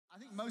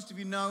Most of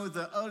you know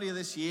that earlier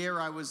this year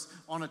I was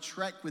on a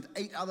trek with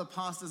 8 other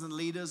pastors and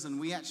leaders, and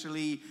we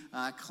actually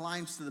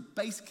climbed to the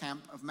base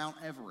camp of Mount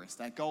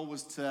Everest. Our goal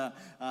was to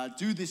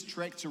do this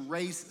trek to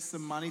raise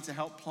some money to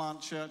help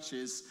plant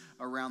churches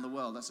around the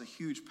world. That's a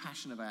huge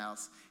passion of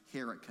ours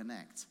here at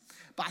Connect.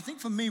 But I think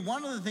for me,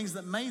 one of the things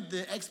that made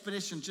the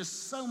expedition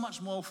just so much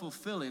more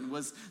fulfilling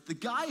was the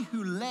guy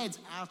who led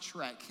our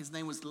trek. His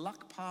name was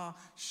Lakpa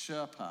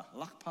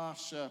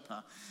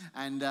Sherpa.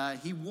 And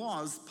he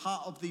was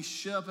part of the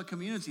Sherpa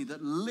community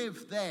that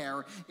live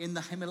there in the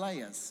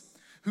Himalayas,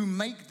 who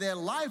make their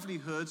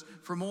livelihood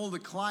from all the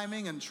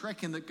climbing and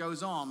trekking that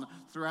goes on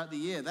throughout the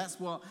year. That's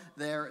what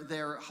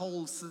their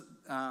whole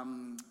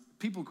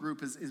people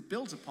group is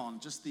built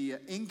upon, just the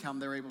income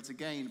they're able to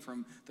gain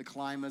from the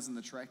climbers and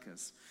the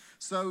trekkers.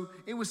 So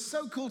it was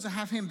so cool to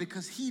have him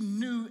because he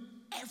knew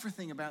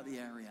everything about the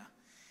area.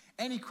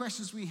 Any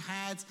questions we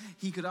had,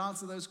 he could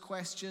answer those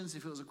questions.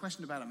 If it was a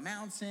question about a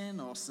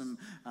mountain or some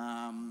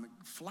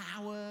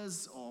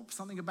flowers or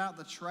something about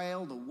the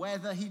trail, the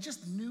weather, he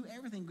just knew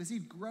everything because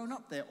he'd grown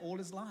up there all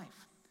his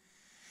life.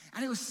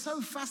 And it was so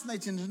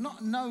fascinating to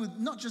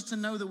not just to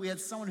know that we had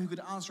someone who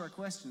could answer our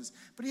questions,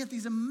 but he had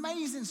these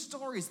amazing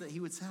stories that he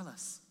would tell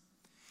us.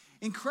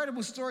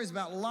 Incredible stories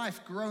about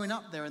life growing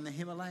up there in the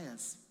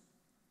Himalayas.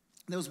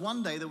 There was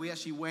one day that we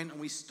actually went and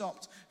we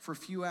stopped for a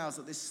few hours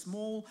at this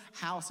small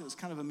house. It was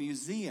kind of a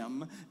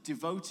museum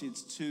devoted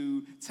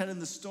to telling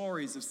the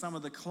stories of some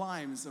of the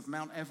climbs of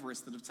Mount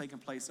Everest that have taken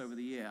place over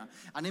the year.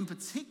 And in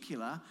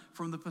particular,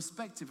 from the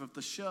perspective of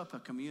the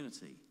Sherpa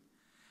community.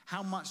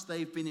 How much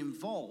they've been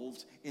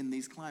involved in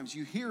these climbs.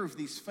 You hear of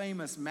these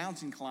famous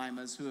mountain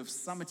climbers who have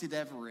summited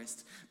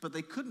Everest, but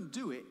they couldn't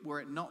do it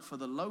were it not for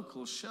the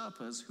local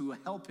Sherpas who were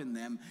helping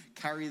them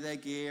carry their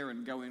gear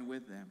and go in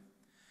with them.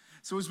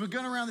 So as we're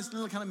going around this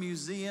little kind of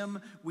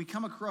museum, we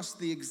come across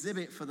the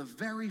exhibit for the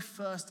very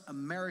first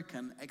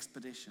American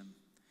expedition.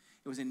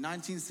 It was in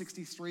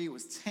 1963. It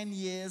was 10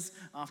 years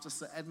after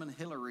Sir Edmund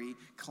Hillary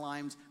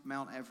climbed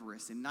Mount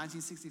Everest. In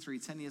 1963,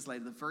 10 years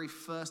later, the very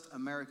first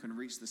American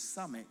reached the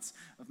summit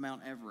of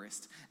Mount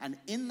Everest. And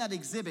in that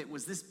exhibit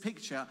was this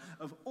picture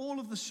of all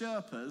of the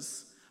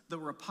Sherpas that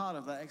were a part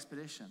of that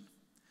expedition.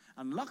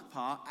 And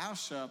Lakpa, our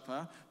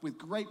Sherpa, with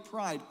great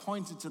pride,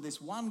 pointed to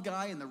this one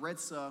guy in the red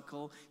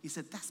circle. He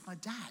said, "That's my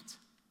dad.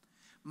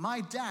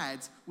 My dad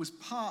was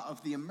part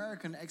of the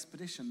American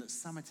expedition that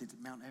summited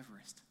Mount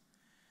Everest."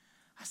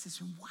 I said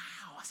to him,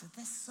 "Wow." I said,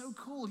 "That's so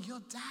cool.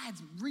 Your dad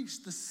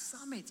reached the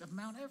summit of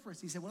Mount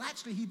Everest." He said, "Well,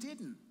 actually, he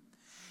didn't.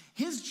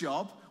 His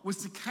job was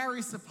to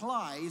carry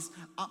supplies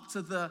up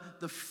to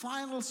the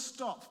final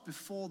stop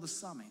before the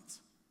summit.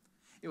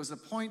 It was a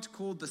point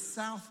called the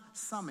South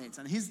Summit,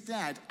 and his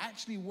dad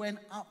actually went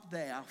up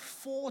there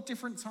 4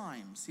 different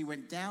times. He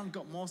went down,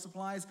 got more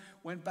supplies,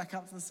 went back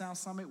up to the South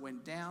Summit,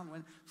 went down,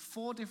 went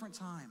 4 different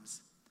times."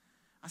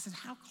 I said,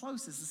 "How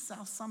close is the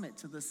South Summit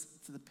to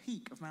the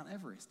peak of Mount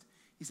Everest?"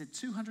 He said,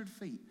 200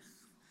 feet.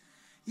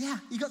 Yeah,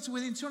 he got to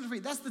within 200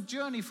 feet. That's the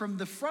journey from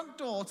the front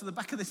door to the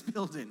back of this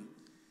building.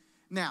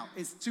 Now,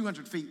 it's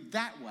 200 feet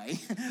that way,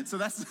 so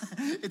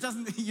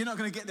you're not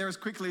going to get there as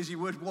quickly as you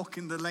would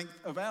walking the length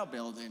of our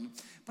building.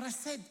 But I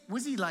said,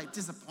 was he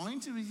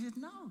disappointed? He said,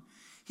 no.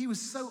 He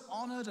was so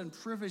honored and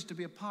privileged to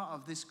be a part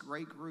of this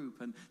great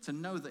group, and to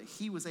know that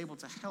he was able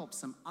to help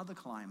some other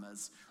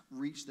climbers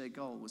reach their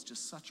goal was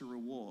just such a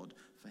reward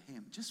for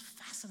him. Just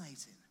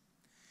fascinating.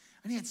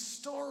 And he had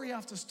story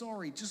after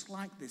story just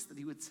like this that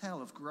he would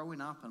tell of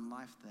growing up and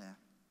life there.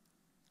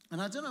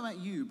 And I don't know about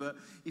you, but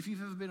if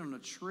you've ever been on a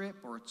trip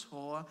or a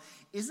tour,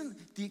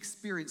 isn't the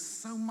experience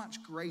so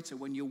much greater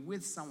when you're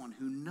with someone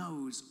who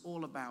knows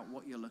all about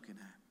what you're looking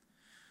at?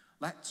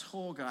 That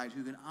tour guide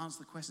who can answer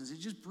the questions, it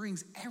just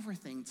brings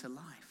everything to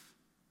life.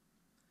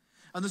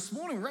 And this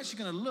morning we're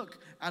actually going to look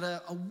at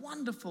a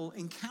wonderful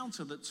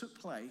encounter that took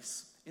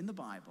place in the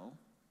Bible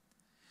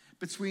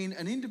between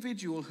an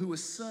individual who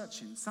was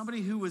searching, somebody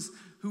who was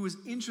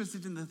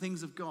interested in the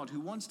things of God, who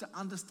wants to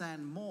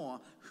understand more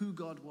who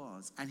God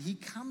was. And he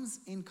comes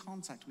in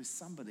contact with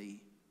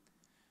somebody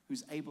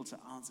who's able to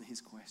answer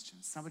his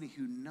questions, somebody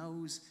who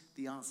knows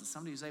the answers,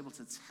 somebody who's able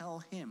to tell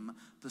him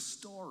the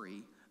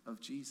story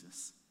of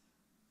Jesus.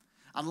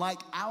 And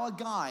like our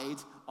guide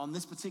on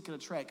this particular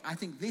trek, I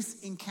think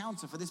this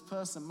encounter for this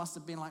person must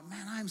have been like,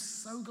 man, I'm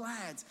so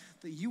glad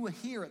that you were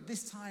here at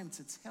this time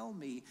to tell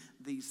me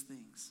these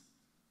things.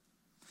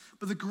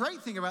 But the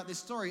great thing about this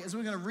story, as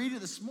we're going to read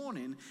it this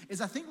morning,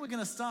 is I think we're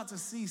going to start to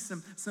see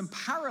some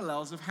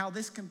parallels of how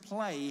this can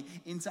play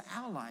into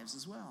our lives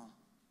as well.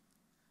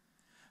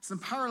 Some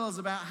parallels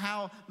about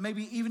how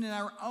maybe even in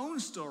our own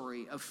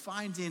story of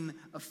finding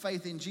a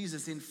faith in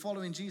Jesus, in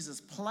following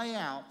Jesus, play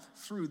out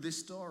through this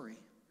story.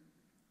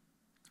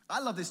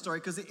 I love this story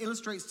because it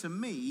illustrates to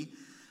me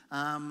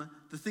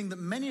the thing that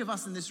many of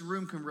us in this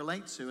room can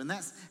relate to, and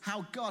that's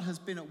how God has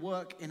been at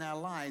work in our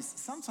lives,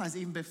 sometimes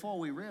even before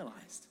we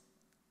realized.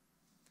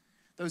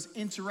 Those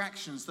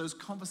interactions, those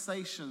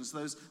conversations,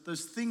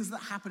 those things that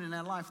happen in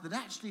our life that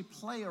actually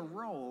play a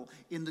role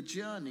in the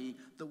journey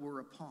that we're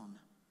upon.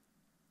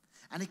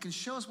 And it can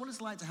show us what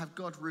it's like to have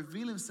God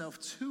reveal himself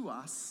to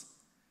us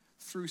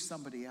through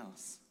somebody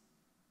else.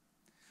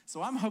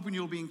 So I'm hoping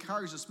you'll be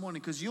encouraged this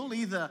morning because you'll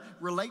either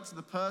relate to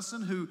the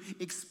person who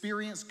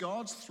experienced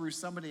God through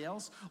somebody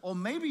else, or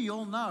maybe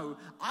you'll know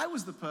I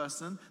was the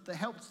person that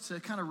helped to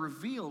kind of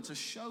reveal, to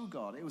show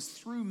God. It was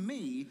through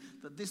me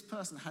that this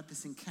person had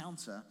this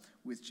encounter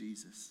with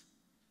Jesus.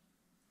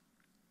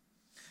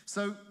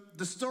 So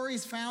the story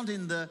is found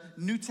in the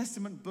New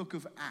Testament book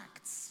of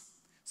Acts.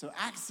 So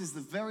Acts is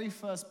the very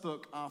first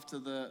book after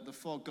the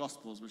four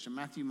Gospels, which are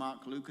Matthew,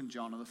 Mark, Luke, and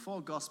John. And the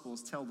four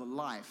Gospels tell the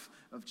life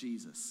of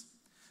Jesus.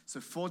 So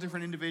 4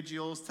 different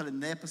individuals telling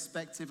their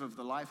perspective of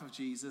the life of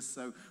Jesus.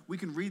 So we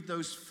can read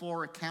those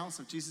 4 accounts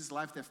of Jesus'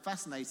 life. They're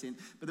fascinating.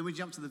 But then we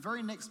jump to the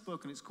very next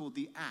book, and it's called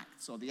the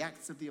Acts, or the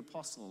Acts of the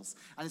Apostles.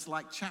 And it's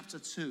like chapter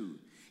 2.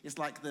 It's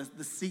like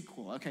the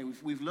sequel. Okay,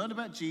 we've learned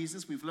about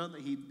Jesus. We've learned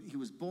that he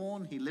was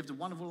born. He lived a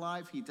wonderful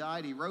life. He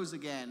died. He rose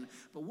again.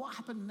 But what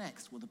happened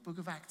next? Well, the book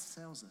of Acts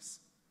tells us.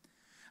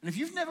 And if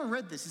you've never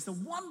read this, it's a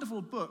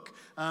wonderful book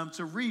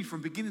to read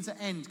from beginning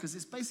to end, because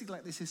it's basically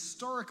like this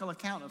historical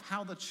account of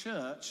how the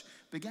church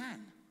began.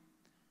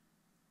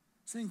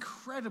 It's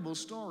incredible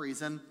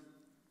stories, and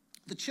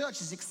the church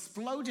is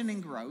exploding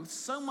in growth,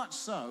 so much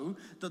so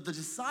that the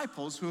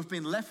disciples who have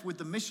been left with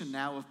the mission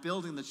now of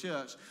building the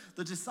church,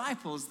 the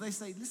disciples, they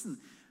say, listen,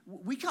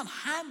 we can't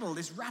handle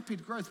this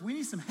rapid growth. We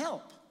need some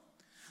help.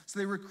 So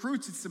they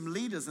recruited some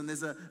leaders, and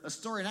there's a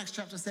story in Acts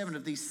chapter 7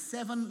 of these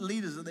 7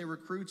 leaders that they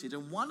recruited.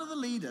 And one of the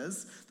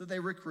leaders that they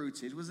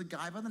recruited was a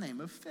guy by the name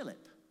of Philip.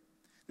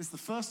 This is the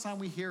first time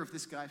we hear of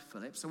this guy,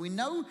 Philip. So we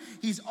know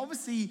he's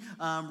obviously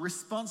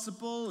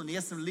responsible, and he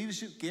has some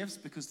leadership gifts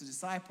because the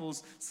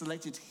disciples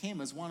selected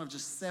him as one of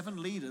just 7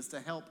 leaders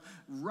to help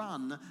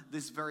run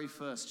this very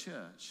first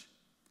church.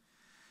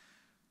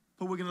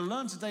 But we're going to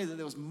learn today that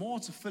there was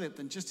more to Philip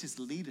than just his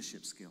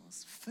leadership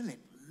skills. Philip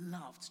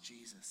loved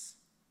Jesus.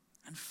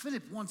 And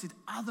Philip wanted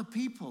other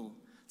people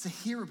to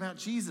hear about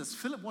Jesus.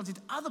 Philip wanted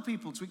other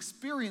people to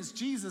experience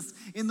Jesus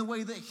in the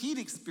way that he'd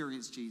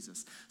experienced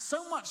Jesus.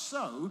 So much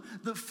so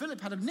that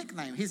Philip had a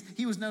nickname.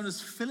 He was known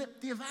as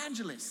Philip the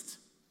Evangelist.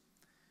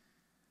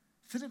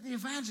 Philip the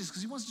Evangelist,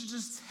 because he wanted to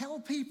just tell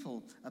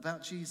people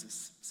about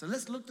Jesus. So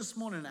let's look this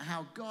morning at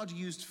how God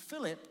used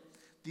Philip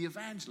the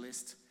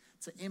Evangelist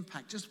to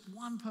impact just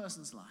one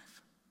person's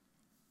life.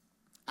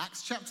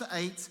 Acts chapter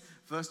 8,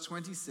 verse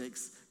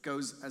 26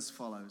 goes as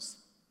follows.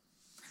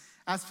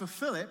 As for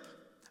Philip,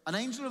 an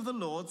angel of the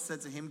Lord said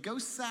to him, go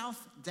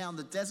south down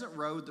the desert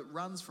road that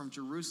runs from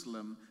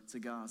Jerusalem to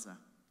Gaza.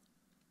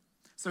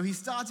 So he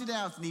started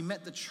out and he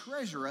met the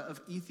treasurer of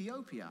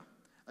Ethiopia,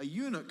 a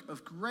eunuch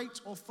of great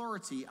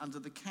authority under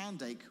the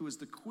Candace, who was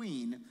the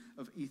queen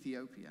of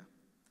Ethiopia.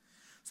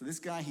 So this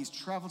guy, he's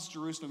traveled to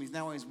Jerusalem. He's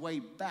now on his way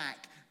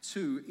back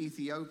to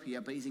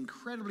Ethiopia, but he's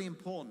incredibly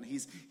important.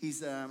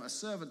 He's a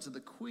servant to the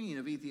queen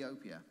of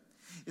Ethiopia.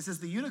 It says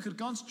the eunuch had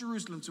gone to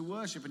Jerusalem to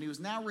worship, and he was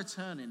now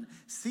returning.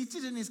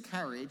 Seated in his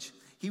carriage,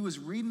 he was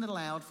reading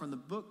aloud from the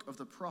book of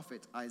the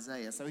prophet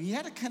Isaiah. So he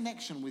had a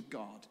connection with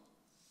God.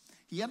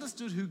 He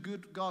understood who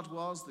good God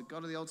was, the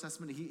God of the Old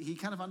Testament. He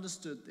kind of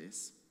understood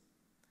this.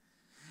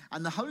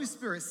 And the Holy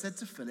Spirit said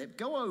to Philip,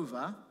 go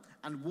over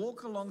and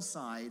walk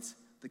alongside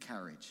the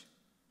carriage.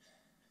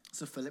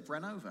 So Philip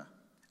ran over,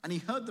 and he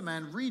heard the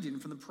man reading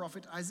from the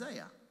prophet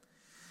Isaiah.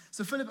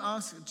 So Philip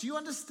asked, do you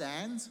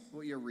understand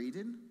what you're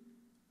reading?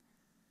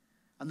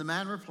 And the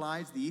man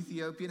replied to the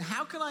Ethiopian,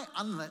 how can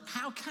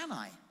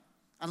I,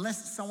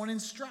 unless someone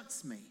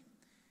instructs me?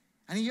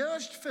 And he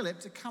urged Philip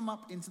to come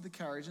up into the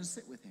carriage and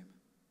sit with him.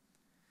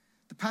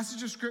 The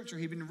passage of scripture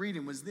he'd been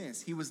reading was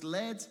this: he was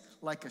led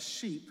like a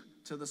sheep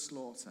to the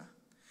slaughter.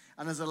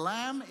 And as a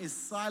lamb is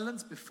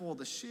silent before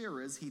the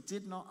shearers, he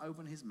did not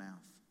open his mouth.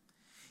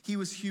 He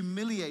was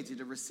humiliated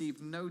and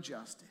received no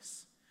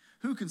justice.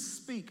 Who can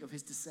speak of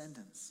his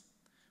descendants?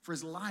 For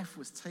his life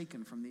was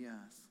taken from the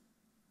earth.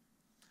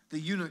 The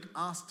eunuch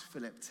asked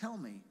Philip, tell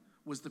me,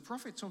 was the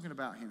prophet talking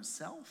about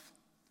himself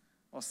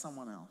or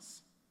someone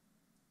else?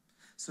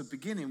 So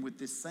beginning with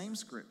this same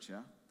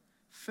scripture,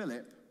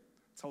 Philip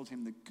told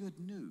him the good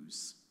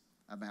news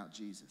about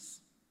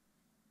Jesus.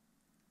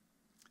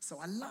 So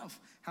I love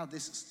how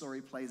this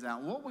story plays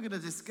out. What we're going to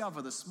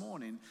discover this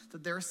morning,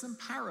 that there are some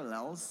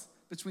parallels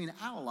between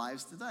our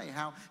lives today,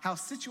 how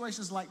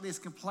situations like this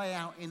can play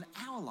out in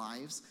our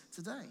lives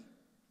today.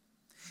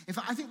 In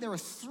fact, I think there are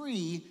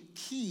 3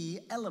 key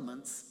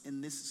elements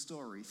in this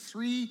story.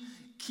 3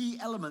 key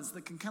elements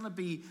that can kind of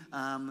be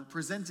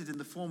presented in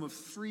the form of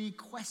 3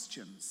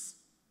 questions.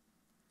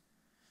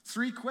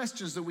 3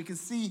 questions that we can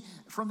see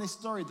from this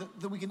story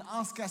that we can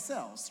ask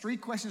ourselves. 3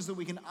 questions that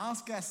we can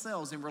ask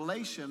ourselves in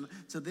relation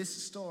to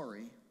this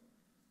story.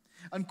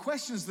 And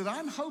questions that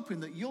I'm hoping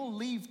that you'll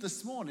leave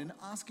this morning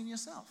asking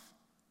yourself.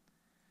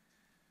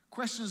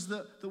 Questions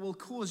that will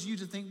cause you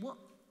to think,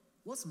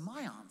 what's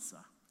my answer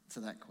to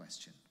that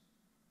question?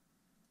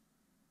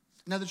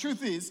 Now, the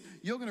truth is,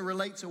 you're going to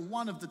relate to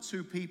one of the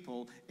 2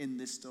 people in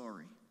this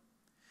story.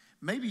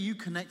 Maybe you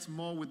connect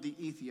more with the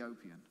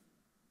Ethiopian.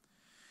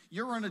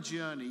 You're on a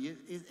journey.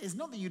 It's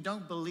not that you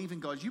don't believe in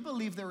God. You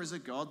believe there is a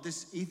God.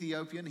 This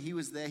Ethiopian, he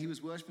was there, he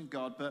was worshiping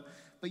God, but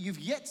you've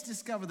yet to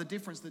discover the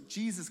difference that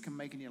Jesus can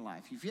make in your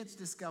life. You've yet to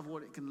discover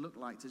what it can look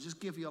like to just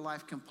give your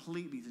life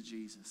completely to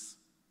Jesus.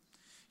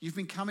 You've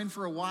been coming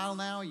for a while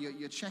now.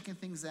 You're checking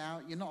things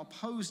out. You're not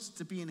opposed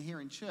to being here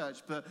in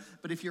church, but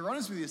if you're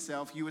honest with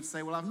yourself, you would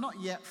say, well, I've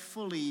not yet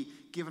fully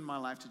given my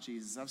life to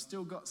Jesus. I've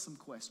still got some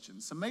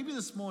questions. So maybe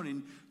this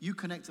morning you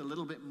connect a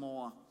little bit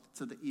more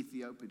to the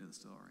Ethiopian of the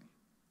story.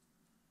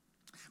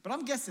 But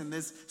I'm guessing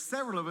there's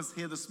several of us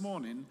here this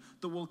morning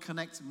that will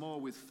connect more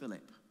with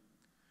Philip.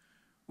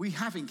 We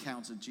have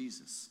encountered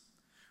Jesus.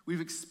 We've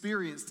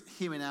experienced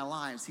him in our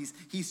lives.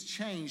 He's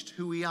changed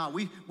who we are.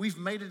 We've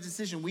made a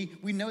decision.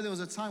 We know there was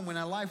a time when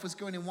our life was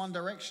going in one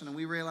direction and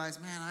we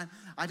realized, man,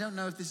 I don't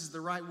know if this is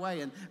the right way.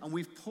 And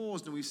we've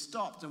paused and we've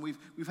stopped and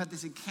we've had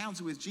this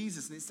encounter with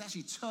Jesus, and it's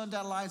actually turned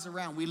our lives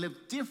around. We live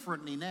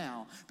differently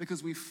now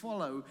because we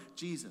follow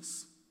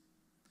Jesus.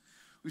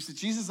 We said,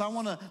 Jesus, I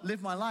want to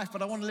live my life,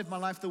 but I want to live my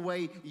life the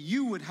way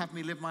you would have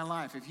me live my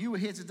life. If you were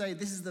here today,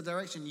 this is the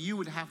direction you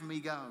would have me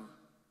go.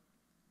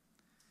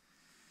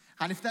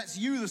 And if that's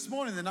you this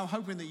morning, then I'm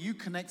hoping that you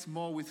connect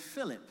more with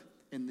Philip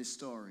in this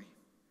story.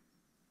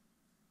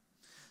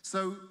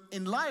 So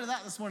in light of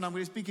that this morning, I'm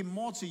going to be speaking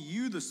more to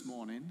you this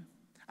morning.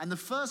 And the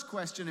first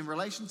question in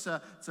relation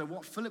to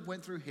what Philip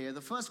went through here,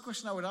 the first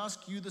question I would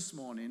ask you this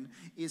morning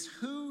is,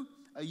 who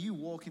are you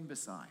walking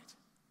beside?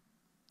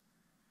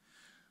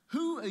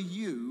 Who are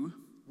you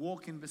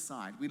walking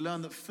beside? We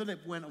learned that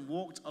Philip went and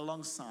walked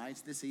alongside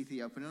this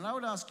Ethiopian. And I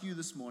would ask you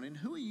this morning,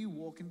 who are you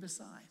walking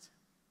beside?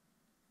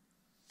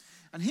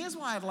 And here's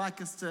why I'd like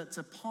us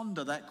to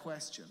ponder that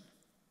question.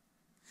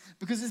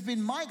 Because it's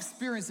been my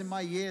experience in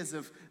my years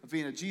of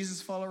being a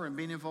Jesus follower and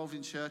being involved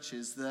in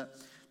churches that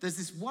there's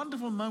this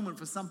wonderful moment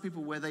for some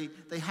people where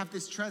they have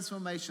this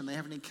transformation. They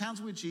have an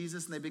encounter with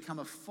Jesus and they become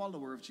a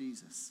follower of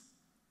Jesus.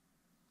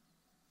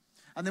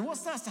 And then what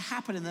starts to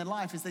happen in their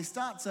life is they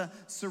start to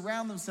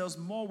surround themselves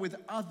more with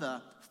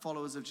other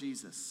followers of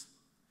Jesus.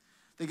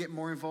 They get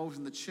more involved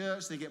in the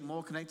church. They get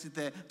more connected.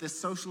 Their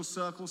social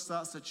circle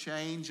starts to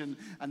change. And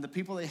the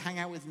people they hang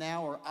out with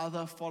now are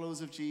other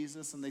followers of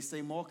Jesus. And they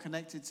stay more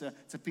connected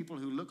to people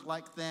who look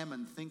like them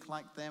and think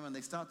like them. And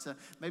they start to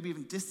maybe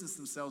even distance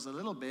themselves a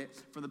little bit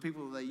from the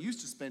people that they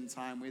used to spend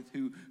time with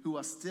who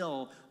are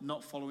still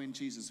not following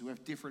Jesus, who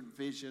have different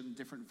vision,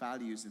 different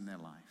values in their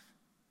life.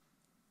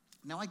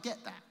 Now, I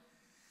get that.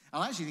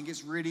 I actually think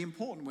it's really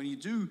important when you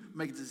do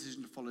make a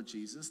decision to follow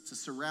Jesus to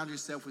surround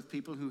yourself with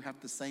people who have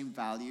the same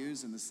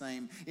values and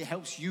it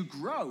helps you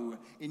grow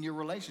in your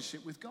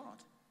relationship with God.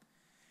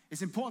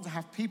 It's important to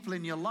have people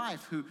in your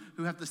life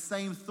who have the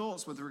same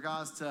thoughts with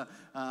regards to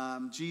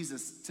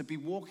Jesus, to be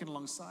walking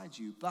alongside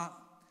you. But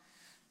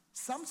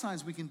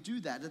sometimes we can do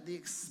that at the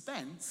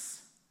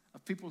expense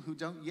of people who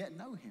don't yet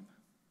know him.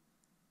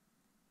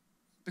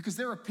 Because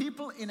there are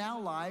people in our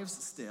lives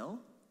still,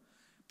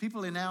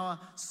 people in our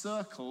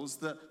circles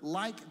that,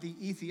 like the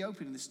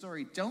Ethiopian in the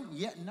story, don't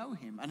yet know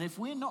him. And if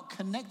we're not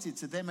connected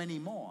to them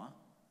anymore,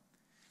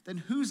 then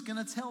who's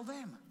going to tell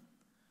them?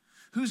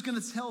 Who's going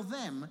to tell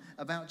them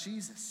about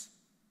Jesus?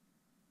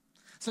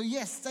 So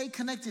yes, stay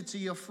connected to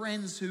your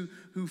friends who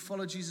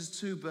follow Jesus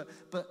too,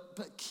 but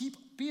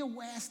be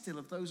aware still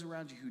of those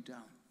around you who don't.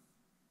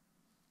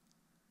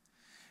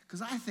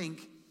 Because I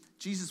think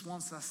Jesus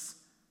wants us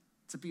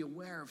to be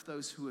aware of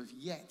those who have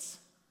yet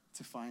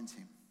to find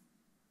him.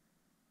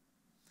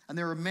 And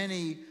there are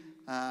many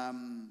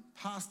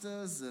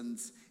pastors and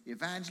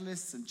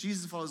evangelists and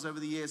Jesus followers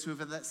over the years who have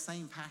had that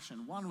same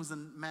passion. One was a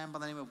man by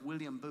the name of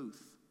William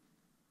Booth.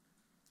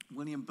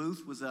 William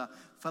Booth was a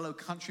fellow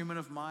countryman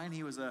of mine.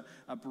 He was a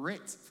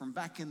Brit from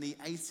back in the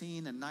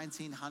 18 and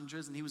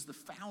 1900s, and he was the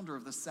founder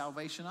of the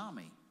Salvation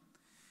Army.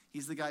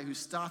 He's the guy who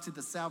started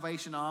the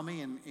Salvation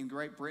Army in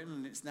Great Britain,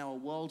 and it's now a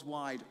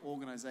worldwide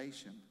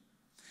organization.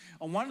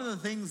 And one of the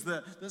things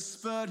that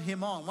spurred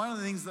him on, one of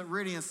the things that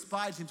really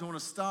inspired him to want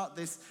to start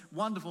this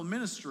wonderful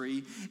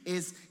ministry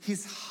is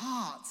his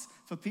heart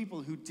for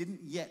people who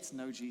didn't yet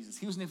know Jesus.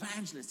 He was an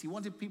evangelist. He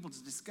wanted people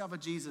to discover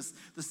Jesus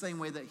the same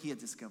way that he had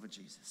discovered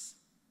Jesus.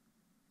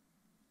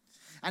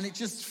 And it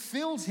just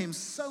filled him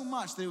so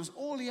much that it was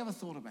all he ever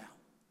thought about.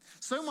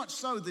 So much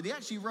so that he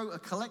actually wrote a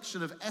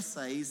collection of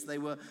essays. They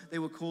were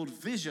called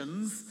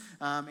Visions.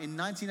 In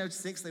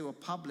 1906, they were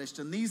published.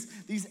 And these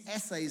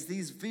essays,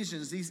 these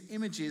visions, these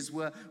images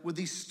were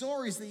these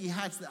stories that he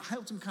had that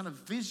helped him kind of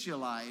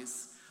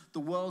visualize the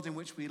world in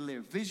which we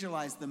live,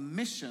 visualize the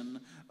mission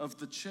of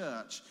the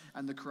church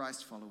and the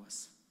Christ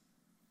followers.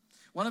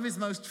 One of his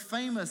most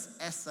famous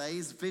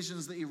essays,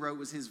 visions that he wrote,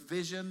 was his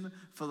vision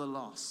for the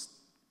lost.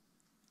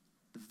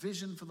 The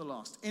vision for the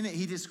lost. In it,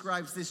 he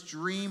describes this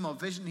dream or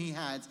vision he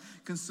had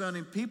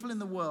concerning people in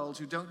the world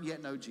who don't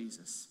yet know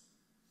Jesus.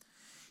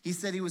 He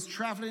said he was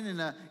traveling in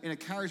a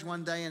carriage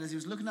one day, and as he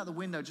was looking out the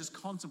window, just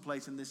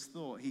contemplating this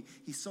thought,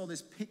 he saw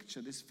this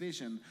picture, this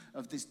vision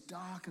of this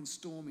dark and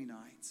stormy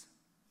night.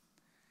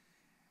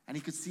 And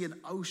he could see an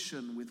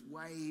ocean with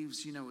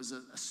waves, it was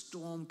a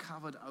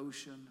storm-covered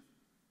ocean.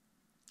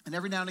 And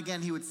every now and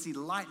again, he would see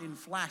lightning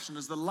flash. And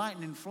as the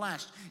lightning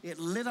flashed, it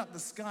lit up the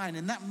sky. And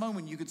in that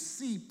moment, you could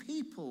see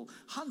people,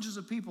 hundreds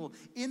of people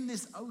in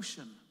this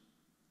ocean,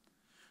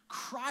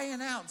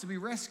 crying out to be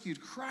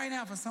rescued, crying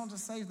out for someone to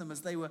save them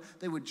as they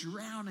were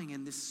drowning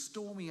in this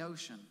stormy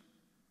ocean.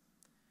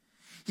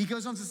 He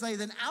goes on to say,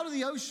 then out of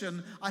the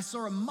ocean, I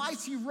saw a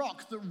mighty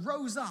rock that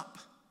rose up.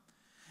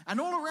 And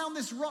all around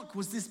this rock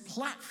was this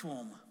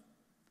platform.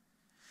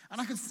 And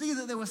I could see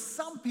that there were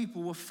some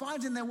people who were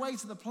finding their way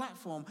to the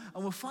platform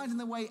and were finding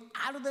their way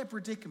out of their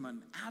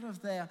predicament, out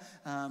of their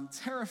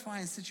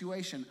terrifying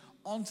situation,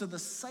 onto the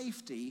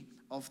safety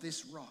of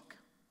this rock.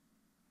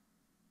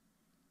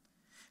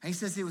 And he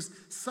says he was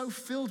so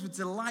filled with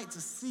delight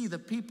to see the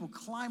people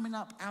climbing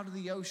up out of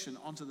the ocean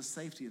onto the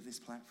safety of this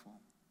platform.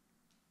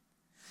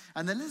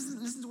 And then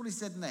listen to what he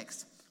said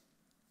next.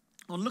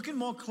 On looking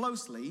more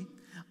closely,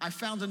 I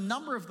found a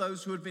number of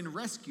those who had been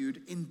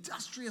rescued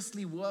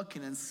industriously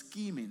working and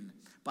scheming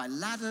by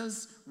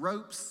ladders,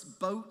 ropes,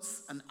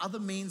 boats, and other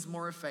means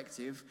more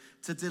effective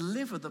to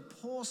deliver the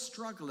poor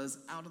strugglers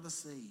out of the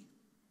sea.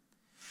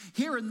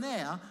 Here and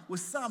there were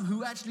some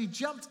who actually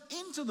jumped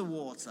into the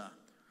water,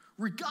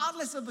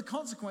 regardless of the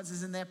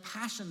consequences, in their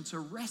passion to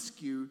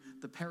rescue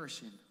the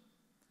perishing.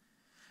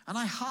 And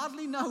I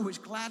hardly know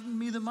which gladdened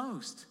me the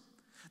most.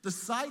 The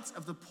sight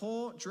of the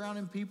poor,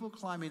 drowning people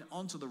climbing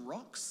onto the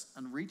rocks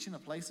and reaching a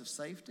place of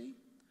safety,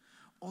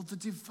 or the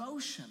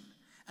devotion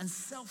and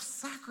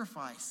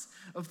self-sacrifice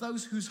of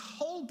those whose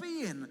whole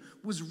being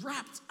was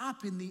wrapped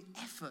up in the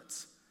effort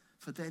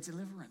for their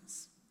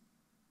deliverance.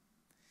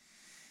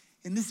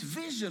 In this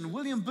vision,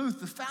 William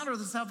Booth, the founder of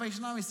the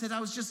Salvation Army, said, I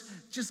was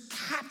just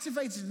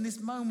captivated in this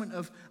moment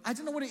of, I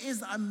don't know what it is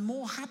that I'm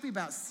more happy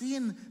about,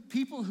 seeing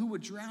people who were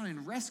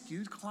drowning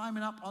rescued,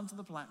 climbing up onto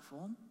the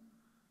platform,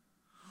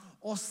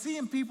 or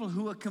seeing people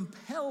who were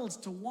compelled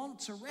to want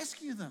to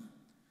rescue them,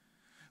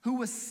 who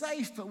were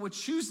safe but were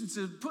choosing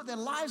to put their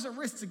lives at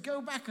risk to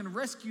go back and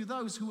rescue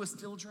those who were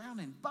still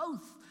drowning.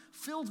 Both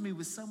filled me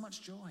with so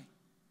much joy.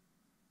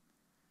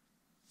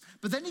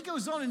 But then he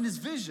goes on in his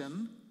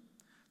vision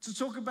to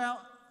talk about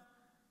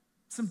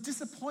some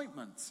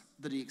disappointment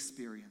that he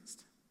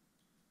experienced.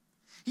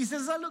 He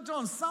says, as I looked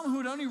on, some who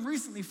had only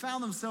recently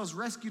found themselves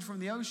rescued from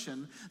the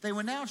ocean, they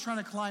were now trying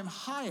to climb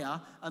higher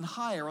and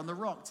higher on the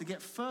rock to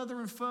get further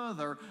and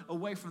further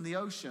away from the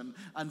ocean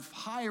and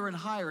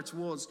higher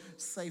towards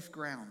safe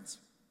ground.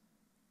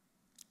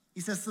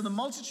 He says, so the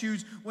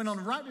multitude went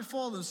on right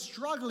before them,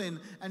 struggling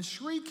and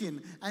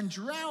shrieking and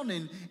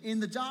drowning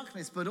in the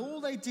darkness, but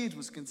all they did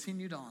was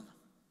continued on.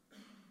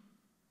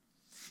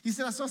 He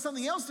said, I saw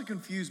something else that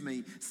confused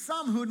me.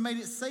 Some who had made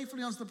it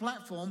safely onto the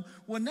platform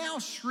were now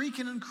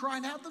shrieking and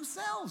crying out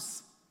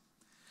themselves.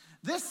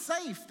 They're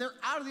safe, they're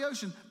out of the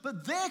ocean,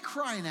 but they're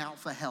crying out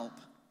for help.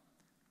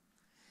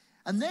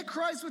 And their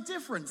cries were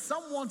different.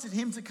 Some wanted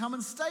him to come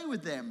and stay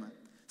with them,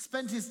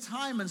 spend his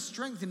time and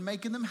strength in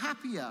making them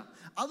happier.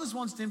 Others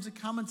wanted him to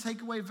come and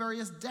take away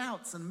various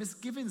doubts and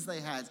misgivings they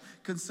had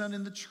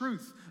concerning the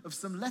truth of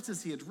some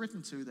letters he had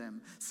written to them.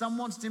 Some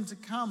wanted him to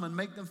come and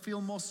make them feel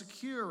more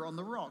secure on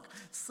the rock,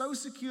 so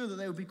secure that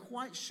they would be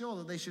quite sure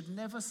that they should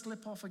never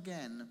slip off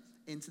again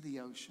into the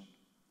ocean.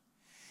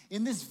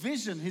 In this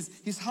vision,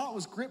 his heart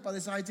was gripped by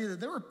this idea that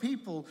there were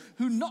people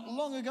who not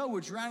long ago were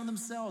drowning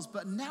themselves,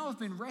 but now have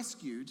been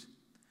rescued.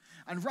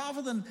 And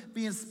rather than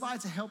be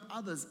inspired to help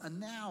others, are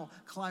now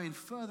climbing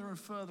further and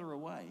further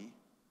away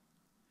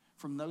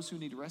from those who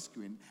need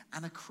rescuing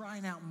and are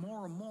crying out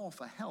more and more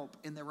for help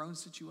in their own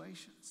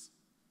situations.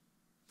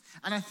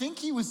 And I think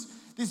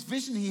this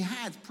vision he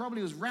had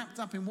probably was wrapped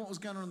up in what was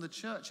going on in the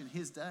church in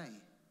his day.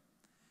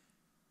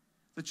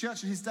 The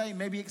church in his day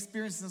may be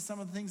experiencing some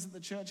of the things that the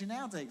church in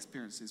our day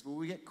experiences, where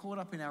we get caught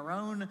up in our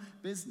own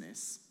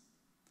business,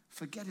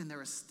 forgetting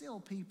there are still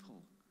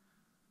people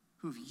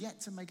who have yet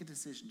to make a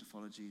decision to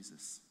follow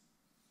Jesus.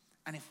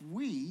 And if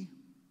we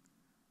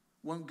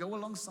won't go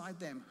alongside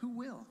them, who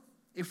will?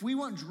 If we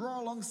won't draw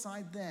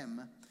alongside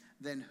them,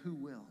 then who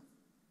will?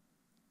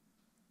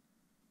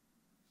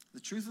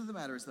 The truth of the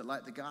matter is that,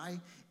 like the guy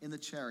in the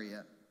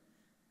chariot,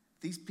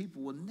 these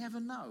people will never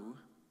know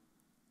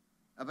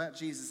about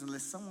Jesus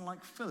unless someone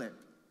like Philip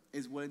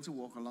is willing to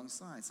walk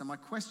alongside. So my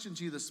question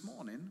to you this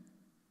morning,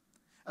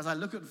 as I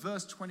look at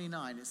verse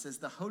 29, it says,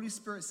 the Holy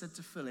Spirit said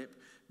to Philip,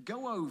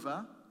 go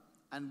over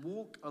and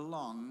walk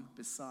along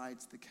beside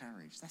the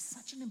carriage. That's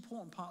such an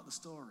important part of the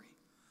story.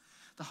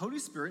 The Holy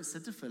Spirit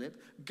said to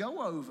Philip,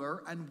 go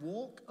over and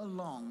walk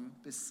along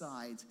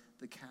beside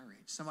the carriage.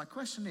 So my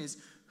question is,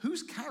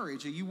 whose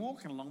carriage are you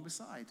walking along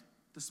beside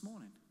this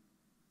morning?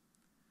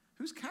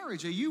 Whose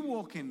carriage are you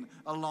walking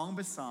along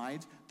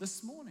beside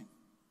this morning?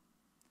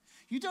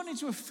 You don't need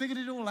to have figured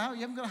it all out.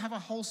 You haven't got to have a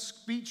whole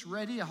speech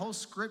ready, a whole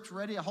script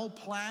ready, a whole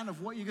plan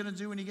of what you're going to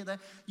do when you get there.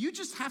 You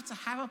just have to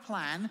have a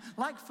plan,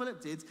 like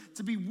Philip did,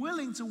 to be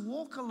willing to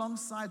walk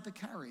alongside the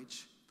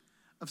carriage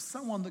of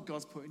someone that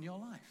God's put in your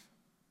life.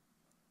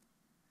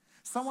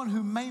 Someone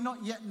who may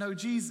not yet know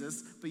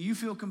Jesus, but you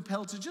feel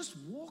compelled to just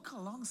walk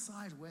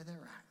alongside where they're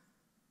at.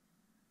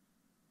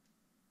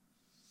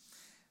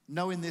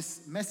 knowing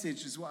this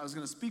message is what I was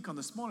going to speak on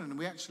this morning. And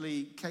we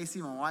actually,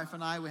 Casey, my wife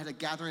and I, we had a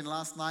gathering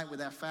last night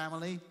with our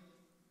family.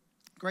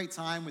 Great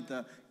time with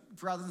the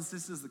brothers and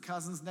sisters, the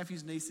cousins,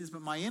 nephews, nieces,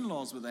 but my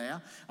in-laws were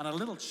there, and a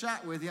little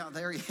chat with you.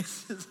 There he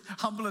is, as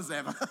humble as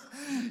ever.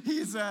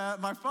 He's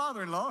my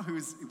father-in-law,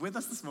 who's with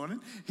us this morning.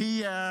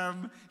 He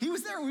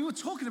was there, and we were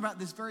talking about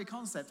this very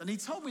concept, and he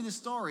told me this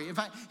story. In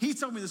fact, he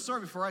told me the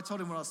story before I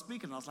told him what I was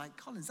speaking, and I was like,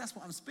 Collins, that's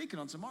what I'm speaking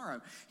on tomorrow.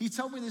 He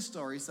told me this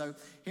story. So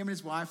him and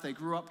his wife, they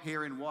grew up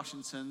here in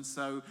Washington,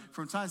 so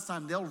from time to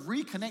time, they'll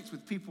reconnect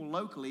with people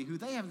locally who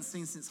they haven't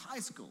seen since high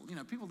school,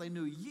 people they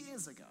knew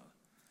years ago.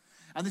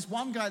 And this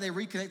one guy they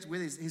reconnected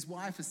with, his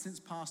wife has since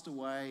passed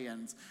away,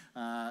 and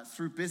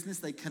through business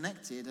they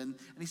connected. And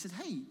he said,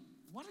 hey,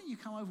 why don't you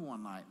come over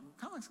one night?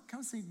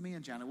 Come see me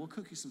and Jana. We'll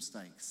cook you some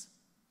steaks.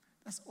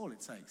 That's all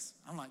it takes.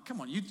 I'm like, come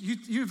on,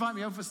 you invite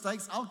me over for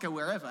steaks, I'll go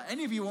wherever.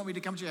 Any of you want me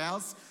to come to your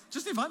house,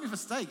 just invite me for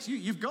steaks.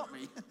 You've got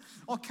me.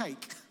 Or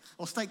cake,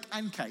 or steak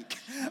and cake.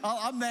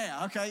 I'm there,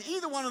 okay?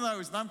 Either one of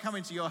those, and I'm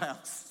coming to your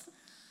house.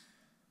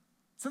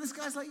 So this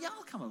guy's like, yeah,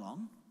 I'll come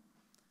along.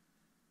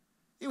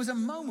 It was a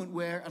moment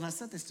where, and I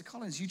said this to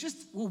Collins, you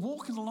just were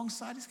walking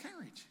alongside his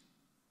carriage.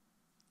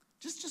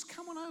 Just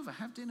come on over,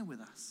 have dinner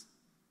with us.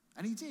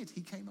 And he did,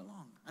 he came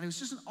along. And it was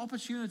just an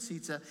opportunity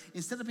to,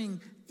 instead of being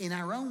in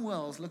our own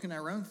worlds, looking at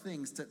our own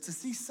things, to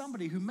see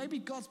somebody who maybe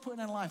God's put in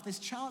our life, this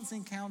chance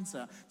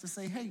encounter, to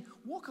say, hey,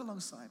 walk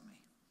alongside me,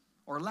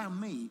 or allow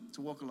me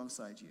to walk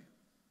alongside you.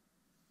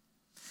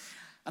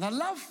 And I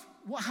love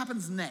what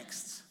happens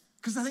next,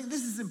 because I think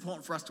this is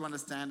important for us to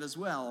understand as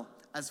well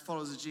as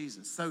followers of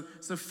Jesus. So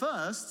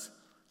first,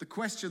 the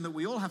question that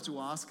we all have to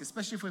ask,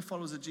 especially if we're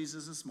followers of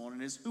Jesus this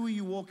morning, is who are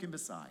you walking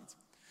beside?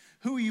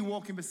 Who are you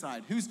walking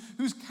beside? Whose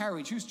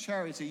carriage, whose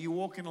chariot are you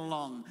walking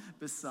along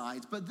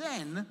beside? But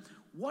then,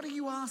 what are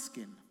you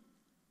asking?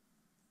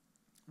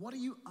 What are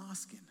you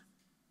asking?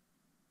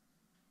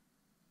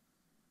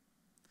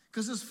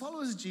 Because as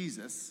followers of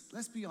Jesus,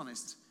 let's be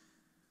honest,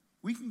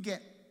 we can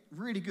get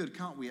really good,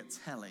 can't we, at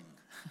telling?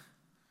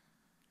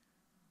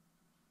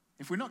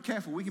 If we're not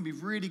careful, we can be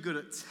really good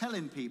at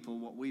telling people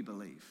what we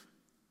believe.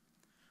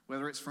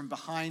 Whether it's from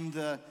behind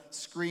the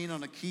screen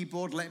on a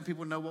keyboard, letting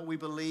people know what we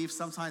believe,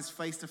 sometimes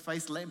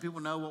face-to-face, letting people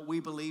know what we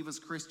believe as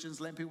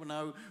Christians, letting people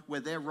know where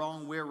they're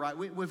wrong, we're right.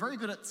 We're very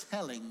good at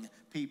telling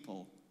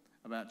people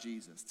about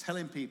Jesus,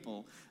 telling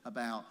people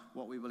about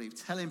what we believe,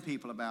 telling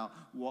people about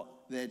what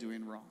they're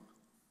doing wrong.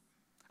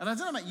 And I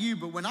don't know about you,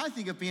 but when I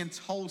think of being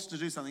told to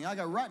do something, I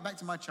go right back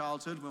to my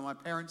childhood when my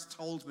parents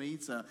told me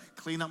to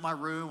clean up my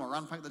room or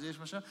unpack the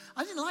dishwasher.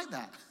 I didn't like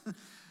that.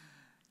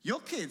 Your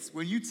kids,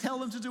 when you tell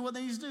them to do what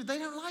they need to do, they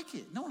don't like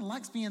it. No one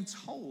likes being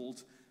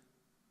told.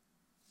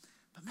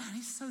 But man,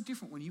 it's so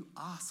different when you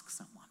ask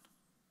someone.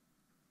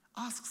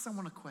 Ask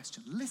someone a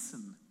question.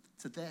 Listen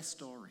to their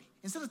story.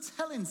 Instead of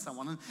telling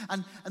someone,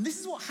 and this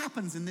is what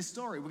happens in this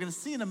story. We're going to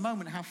see in a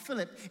moment how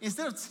Philip,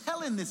 instead of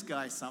telling this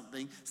guy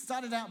something,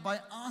 started out by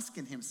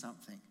asking him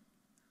something.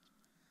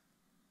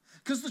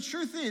 Because the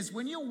truth is,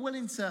 when you're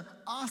willing to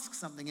ask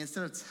something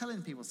instead of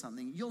telling people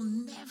something, you'll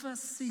never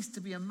cease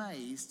to be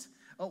amazed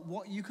at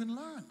what you can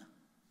learn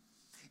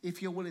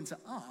if you're willing to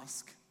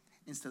ask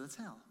instead of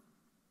tell.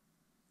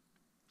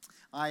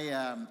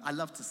 I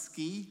love to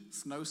ski,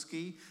 snow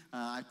ski.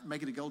 I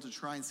make it a goal to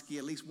try and ski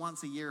at least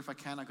once a year if I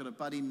can. I've got a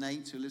buddy,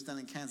 Nate, who lives down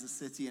in Kansas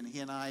City, and he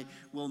and I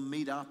will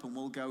meet up and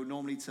we'll go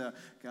normally to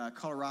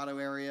Colorado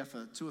area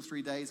for 2 or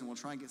 3 days, and we'll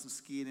try and get some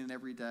skiing in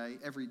every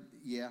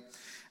year.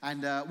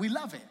 And we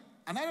love it.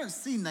 And I don't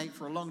see Nate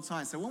for a long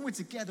time. So when we're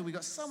together, we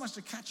got so much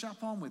to catch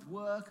up on with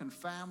work and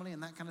family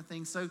and that kind of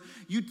thing. So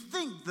you'd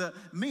think that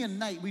me and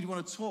Nate, we'd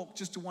want to talk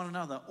just to one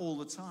another all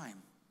the time.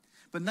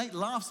 But Nate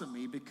laughs at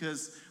me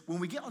because when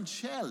we get on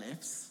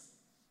chairlifts,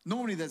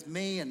 normally there's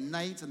me and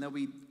Nate and there'll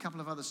be a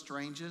couple of other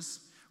strangers.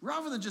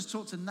 Rather than just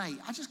talk to Nate,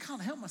 I just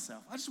can't help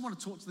myself. I just want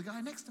to talk to the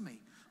guy next to me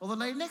or the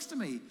lady next to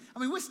me. I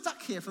mean, we're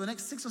stuck here for the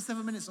next 6 or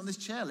 7 minutes on this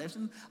chairlift,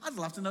 and I'd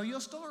love to know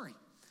your story.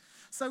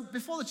 So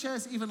before the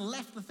chairs even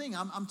left the thing,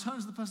 I'm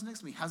turning to the person next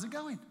to me. How's it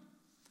going?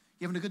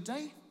 You having a good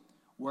day?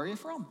 Where are you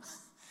from?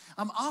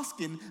 I'm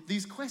asking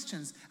these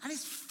questions, and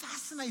it's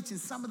fascinating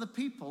some of the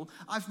people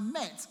I've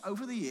met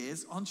over the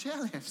years on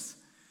chairlifts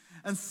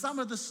and some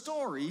of the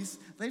stories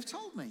they've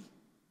told me.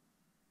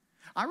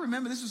 I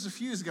remember this was a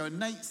few years ago, and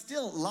Nate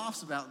still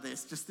laughs about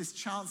this, just this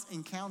chance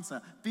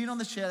encounter, being on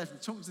the chairlift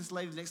and talking to this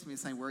lady next to me and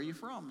saying, where are you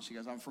from? And she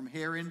goes, I'm from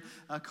here in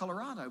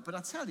Colorado. But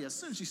I tell you, as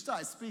soon as she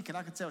started speaking,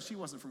 I could tell she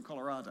wasn't from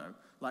Colorado,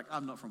 like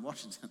I'm not from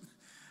Washington.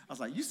 I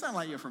was like, you sound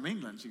like you're from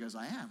England. She goes,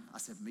 I am. I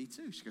said, me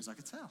too. She goes, I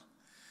could tell.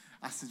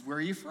 I said, where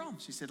are you from?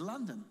 She said,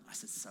 London. I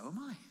said, so am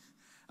I.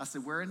 I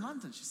said, where in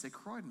London? She said,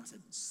 Croydon. I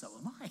said, so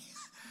am I.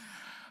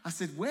 I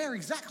said, where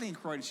exactly in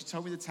Croydon? She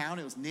told me the town.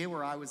 It was near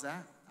where I was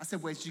at. I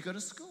said, where did you go to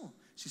school?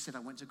 She said, I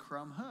went to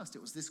Cromhurst.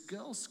 It was this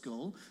girls'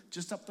 school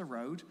just up the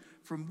road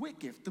from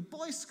Whitgift, the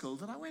boys' school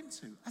that I went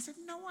to. I said,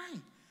 no way.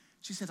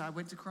 She said, I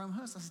went to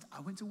Cromhurst. I said, I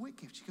went to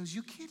Whitgift. She goes,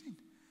 you're kidding.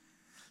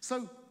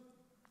 So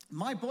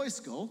my boys'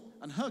 school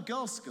and her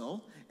girls'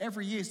 school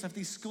every year used to have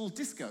these school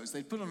discos.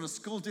 They'd put on a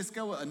school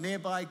disco at a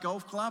nearby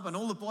golf club, and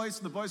all the boys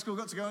from the boys' school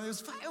got to go, and it was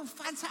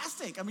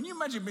fantastic. I mean, you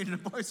imagine being in a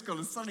boys' school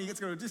and suddenly you get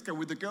to go to a disco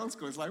with the girls'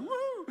 school. It's like,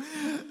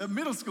 woo! At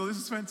middle school, this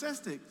is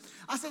fantastic.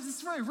 I said, this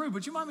is very rude,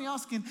 but do you mind me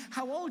asking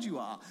how old you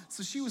are?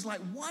 So she was like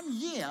 1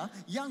 year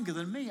younger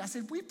than me. I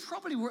said, we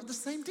probably were at the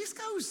same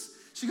discos.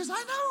 She goes,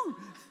 I know.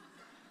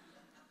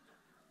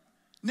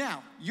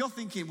 Now, you're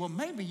thinking, well,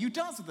 maybe you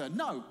danced with her.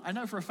 No, I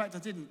know for a fact I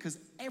didn't, because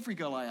every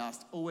girl I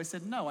asked always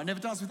said no. I never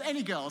danced with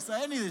any girls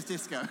at any of these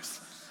discos.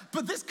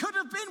 But this could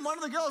have been one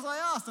of the girls I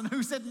asked and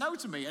who said no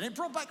to me. And it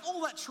brought back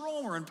all that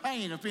trauma and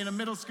pain of being a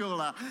middle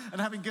schooler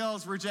and having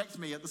girls reject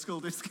me at the school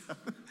disco.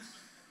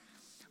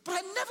 But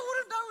I never would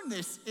have known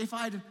this if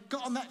I'd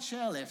got on that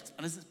chairlift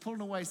and as it's pulling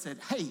away said,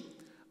 hey,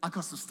 I've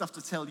got some stuff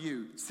to tell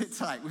you. Sit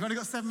tight. We've only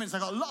got 7 minutes. I've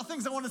got a lot of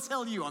things I want to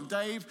tell you. I'm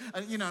Dave.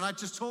 And I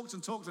just talked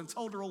and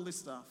told her all this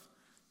stuff.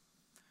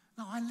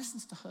 No, I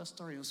listened to her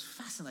story. It was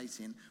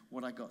fascinating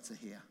what I got to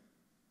hear.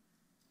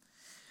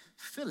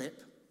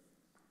 Philip,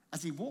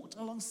 as he walked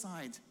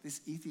alongside this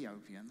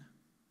Ethiopian,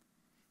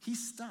 he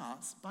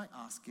starts by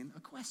asking a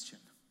question.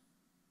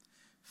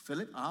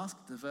 Philip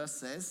asked, the verse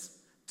says,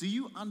 do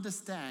you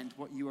understand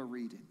what you are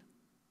reading?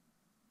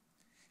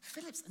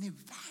 Philip's an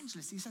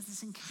evangelist. He has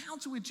this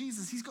encounter with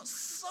Jesus. He's got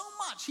so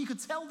much he could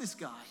tell this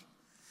guy.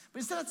 But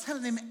instead of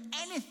telling him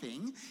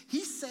anything,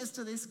 he says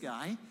to this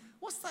guy,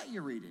 what's that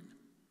you're reading?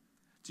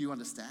 Do you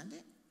understand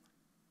it?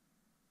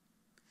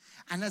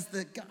 And as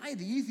the guy,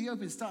 the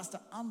Ethiopian, starts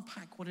to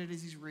unpack what it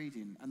is he's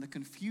reading and the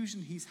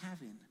confusion he's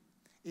having,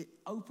 it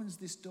opens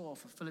this door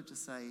for Philip to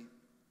say,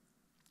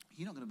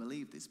 you're not going to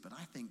believe this, but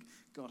I think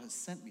God has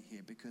sent me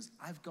here because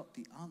I've got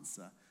the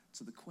answer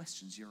to the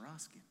questions you're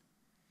asking.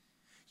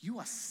 You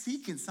are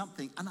seeking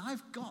something, and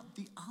I've got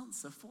the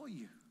answer for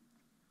you.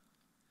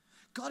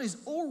 God is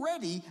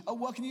already at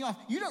work in your life.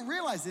 You don't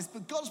realize this,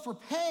 but God's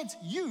prepared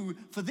you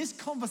for this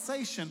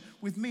conversation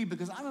with me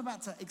because I'm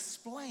about to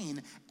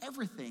explain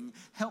everything,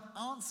 help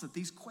answer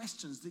these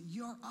questions that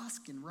you're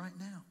asking right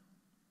now.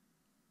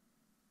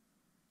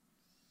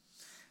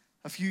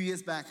 A few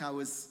years back, I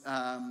was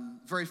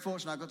very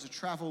fortunate. I got to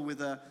travel with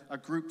a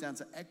group down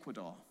to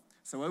Ecuador.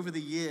 So over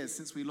the years,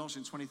 since we launched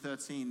in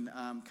 2013,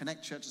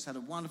 Connect Church has had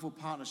a wonderful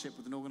partnership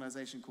with an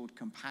organization called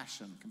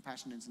Compassion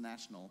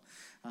International.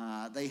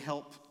 They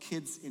help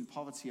kids in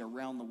poverty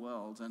around the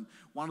world. And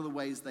one of the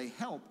ways they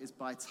help is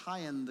by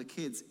tying the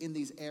kids in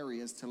these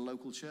areas to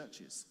local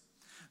churches.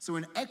 So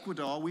in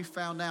Ecuador, we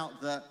found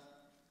out that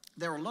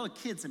there are a lot of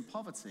kids in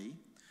poverty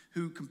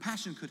who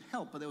Compassion could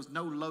help, but there was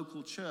no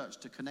local church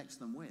to connect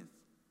them with.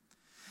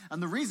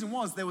 And the reason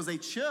was there was a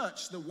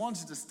church that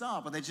wanted to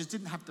start, but they just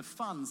didn't have the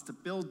funds to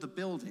build the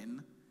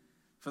building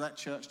for that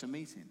church to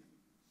meet in.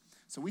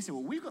 So we said,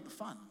 well, we've got the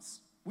funds.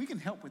 We can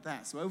help with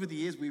that. So over the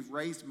years, we've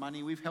raised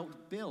money. We've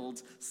helped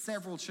build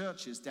several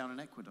churches down in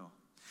Ecuador.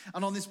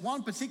 And on this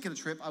one particular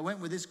trip, I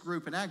went with this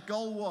group, and our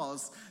goal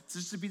was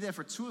just to be there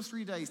for 2 or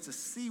 3 days to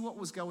see what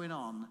was going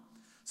on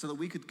so that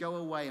we could go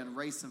away and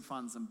raise some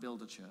funds and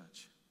build a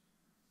church.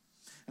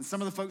 And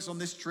some of the folks on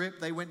this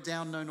trip, they went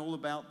down knowing all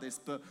about this,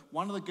 but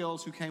one of the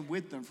girls who came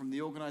with them from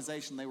the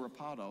organization they were a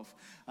part of,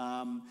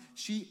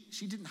 she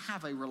didn't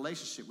have a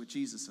relationship with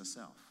Jesus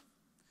herself.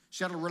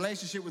 She had a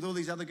relationship with all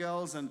these other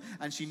girls, and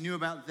she knew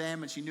about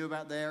them, and she knew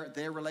about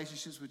their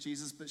relationships with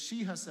Jesus, but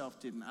she herself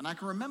didn't. And I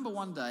can remember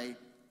one day,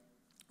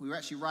 we were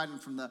actually riding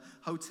from the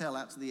hotel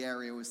out to the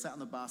area. We sat on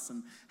the bus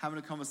and having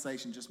a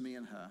conversation, just me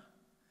and her.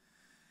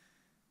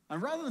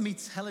 And rather than me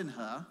telling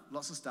her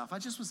lots of stuff, I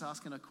just was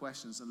asking her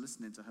questions and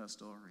listening to her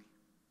story.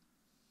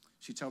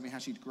 She told me how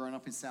she'd grown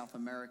up in South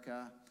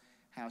America,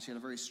 how she had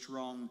a very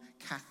strong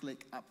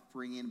Catholic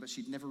upbringing, but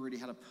she'd never really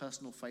had a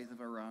personal faith of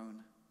her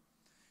own.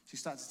 She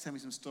started to tell me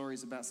some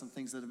stories about some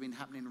things that have been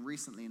happening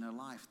recently in her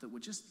life that were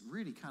just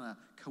really kind of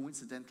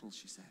coincidental,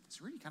 she said. It's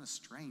really kind of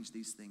strange,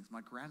 these things. My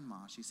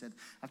grandma, she said,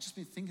 I've just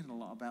been thinking a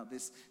lot about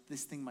this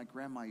thing my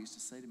grandma used to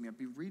say to me. I've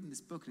been reading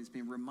this book, and it's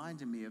been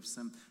reminding me of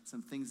some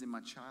things in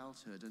my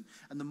childhood.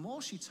 And the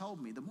more she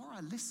told me, the more I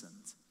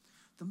listened,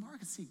 the more I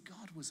could see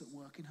God was at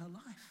work in her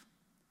life.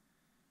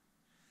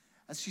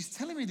 As she's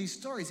telling me these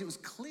stories, it was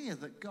clear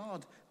that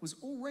God was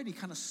already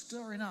kind of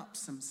stirring up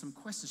some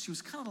questions. She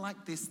was kind of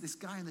like this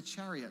guy in the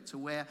chariot, to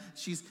where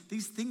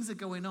these things are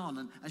going on,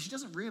 and she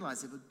doesn't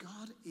realize it, but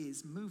God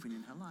is moving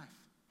in her life.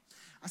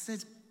 I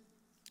said,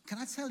 can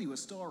I tell you a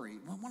story?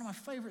 One of my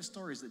favorite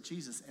stories that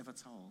Jesus ever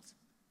told.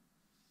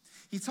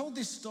 He told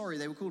this story,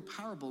 they were called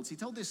parables. He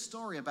told this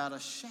story about a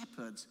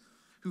shepherd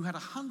who had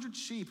 100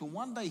 sheep, and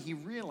one day he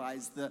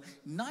realized that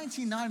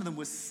 99 of them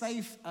were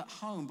safe at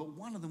home, but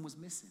one of them was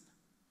missing.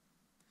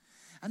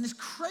 And this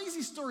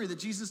crazy story that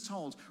Jesus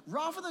told,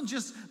 rather than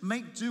just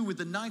make do with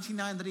the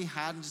 99 that he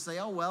had and just say,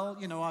 oh, well,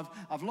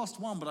 I've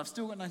lost one, but I've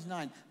still got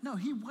 99. No,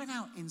 he went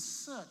out in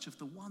search of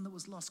the one that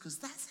was lost, because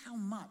that's how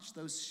much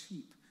those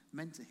sheep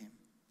meant to him.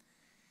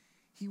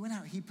 He went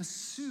out, he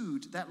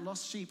pursued that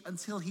lost sheep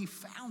until he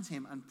found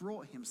him and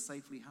brought him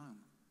safely home.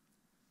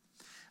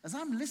 As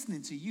I'm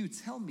listening to you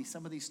tell me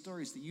some of these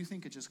stories that you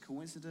think are just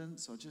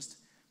coincidence or just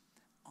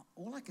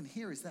all I can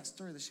hear is that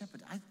story of the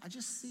shepherd. I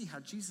just see how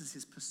Jesus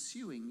is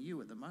pursuing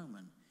you at the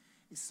moment.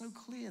 It's so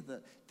clear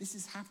that this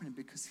is happening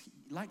because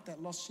like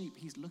that lost sheep,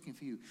 he's looking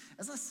for you.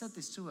 As I said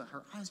this to her,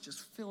 her eyes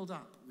just filled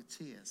up with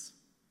tears.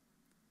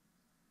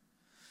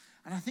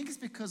 And I think it's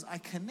because I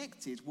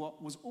connected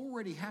what was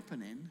already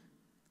happening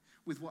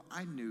with what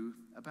I knew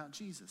about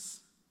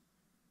Jesus.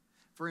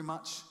 Very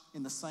much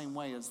in the same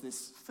way as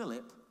this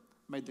Philip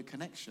made the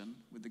connection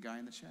with the guy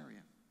in the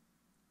chariot.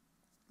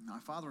 My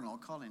father-in-law,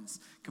 Collins,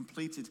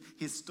 completed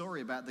his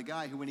story about the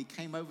guy who, when he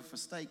came over for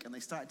steak and they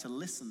started to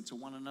listen to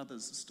one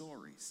another's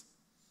stories,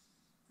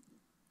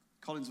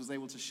 Collins was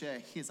able to share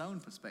his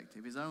own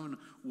perspective, his own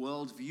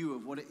worldview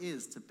of what it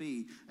is to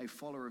be a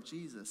follower of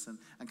Jesus and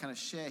kind of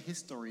share his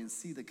story and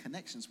see the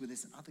connections with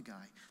this other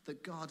guy,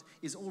 that God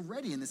is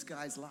already in this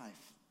guy's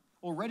life,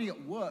 already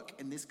at work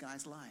in this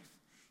guy's life.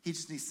 He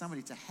just needs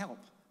somebody to help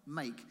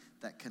make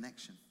that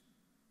connection.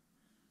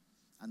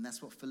 And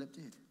that's what Philip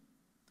did.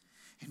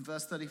 In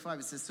verse 35,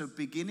 it says, so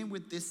beginning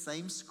with this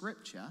same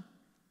scripture,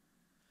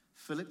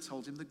 Philip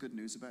told him the good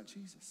news about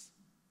Jesus.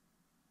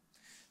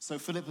 So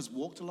Philip has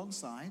walked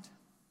alongside,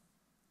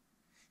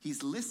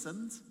 he's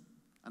listened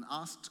and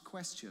asked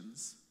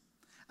questions,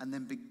 and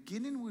then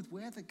beginning with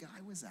where the guy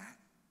was at,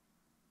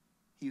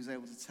 he was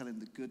able to tell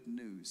him the good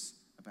news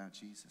about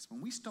Jesus.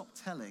 When we stop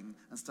telling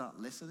and start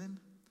listening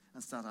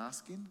and start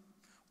asking,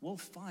 we'll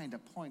find a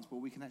point where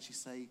we can actually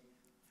say,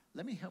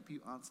 let me help you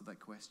answer that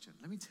question.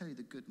 Let me tell you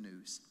the good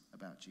news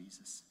about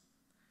Jesus.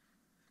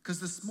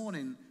 Because this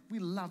morning, we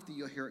love that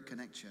you're here at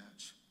Connect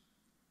Church.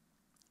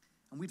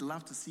 And we'd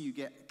love to see you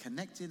get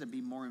connected and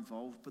be more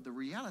involved. But the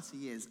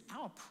reality is,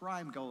 our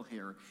prime goal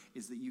here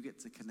is that you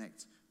get to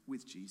connect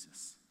with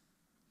Jesus.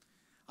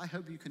 I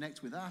hope you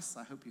connect with us.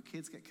 I hope your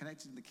kids get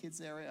connected in the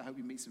kids area. I hope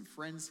you meet some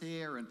friends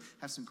here and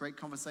have some great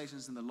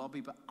conversations in the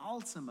lobby. But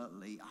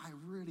ultimately, I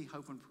really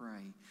hope and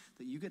pray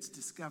that you get to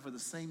discover the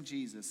same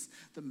Jesus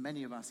that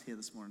many of us here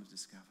this morning have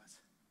discovered.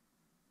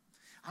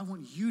 I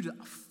want you to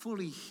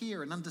fully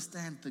hear and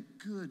understand the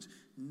good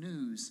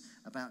news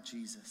about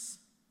Jesus.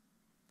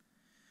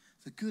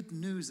 The good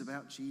news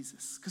about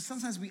Jesus. Because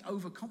sometimes we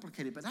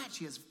overcomplicate it, but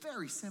actually it's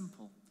very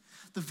simple.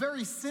 The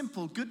very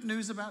simple good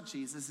news about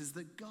Jesus is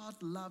that God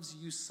loves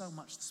you so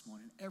much this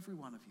morning, every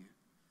one of you.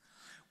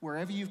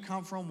 Wherever you've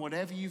come from,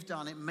 whatever you've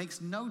done, it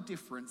makes no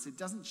difference. It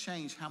doesn't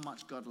change how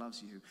much God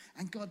loves you.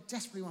 And God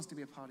desperately wants to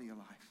be a part of your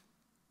life.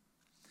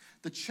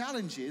 The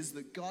challenge is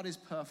that God is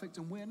perfect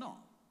and we're not.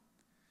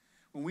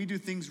 When we do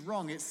things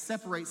wrong, it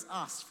separates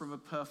us from a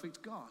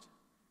perfect God.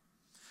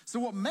 So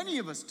what many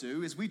of us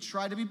do is we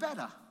try to be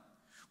better.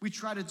 We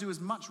try to do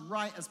as much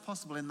right as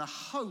possible in the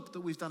hope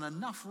that we've done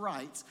enough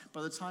right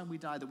by the time we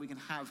die that we can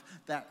have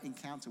that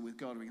encounter with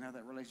God, we can have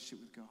that relationship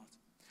with God.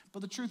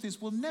 But the truth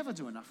is, we'll never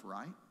do enough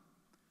right.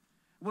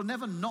 We'll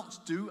never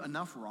not do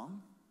enough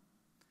wrong.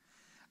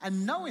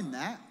 And knowing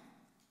that,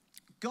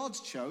 God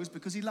chose,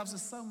 because he loves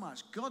us so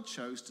much, God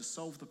chose to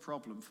solve the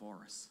problem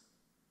for us.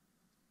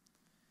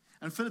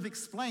 And Philip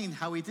explained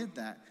how he did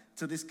that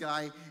to this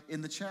guy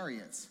in the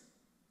chariot.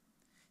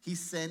 He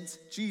sent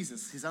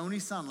Jesus, his only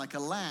son, like a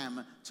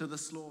lamb to the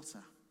slaughter.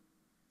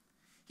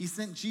 He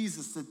sent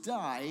Jesus to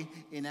die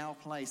in our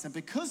place. And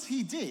because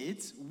he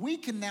did, we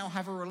can now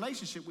have a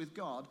relationship with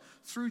God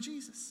through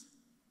Jesus.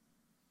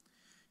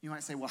 You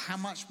might say, well, how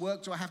much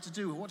work do I have to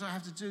do? What do I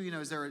have to do?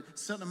 Is there a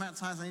certain amount of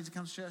times I need to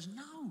come to church?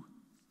 No.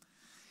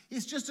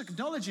 It's just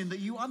acknowledging that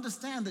you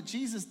understand that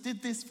Jesus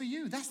did this for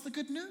you. That's the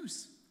good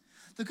news.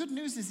 The good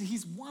news is that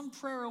he's one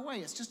prayer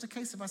away. It's just a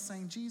case of us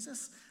saying,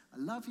 Jesus, I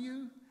love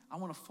you. I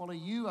want to follow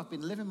you. I've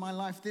been living my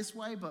life this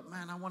way, but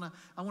man, I want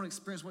to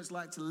experience what it's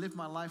like to live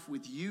my life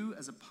with you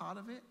as a part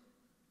of it.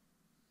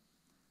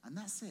 And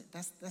that's it.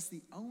 That's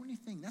the only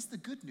thing. That's the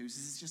good news.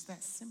 Is it's just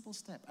that simple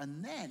step.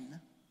 And then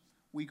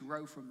we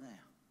grow from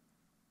there.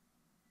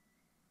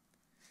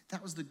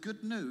 That was the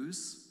good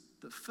news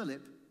that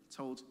Philip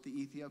told the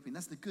Ethiopian.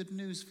 That's the good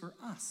news for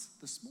us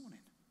this morning.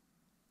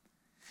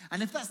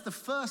 And if that's the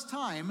first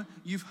time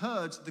you've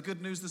heard the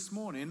good news this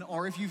morning,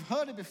 or if you've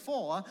heard it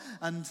before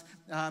and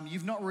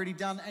you've not really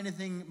done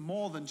anything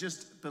more than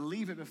just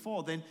believe it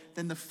before, then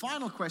the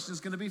final question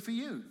is going to be for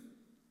you.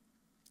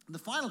 The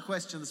final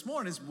question this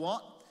morning is,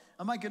 what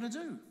am I going to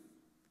do?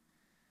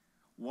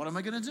 What am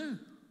I going to do?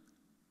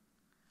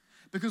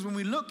 Because when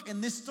we look in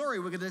this story,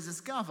 we're going to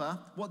discover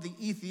what the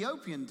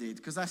Ethiopian did.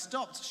 Because I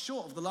stopped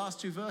short of the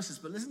last two verses,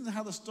 but listen to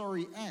how the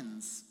story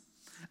ends.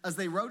 As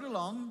they rode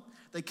along,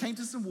 they came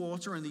to some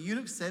water, and the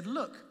eunuch said,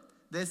 look,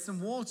 there's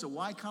some water.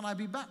 Why can't I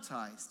be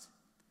baptized?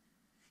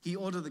 He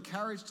ordered the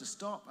carriage to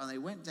stop, and they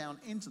went down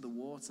into the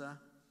water,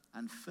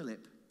 and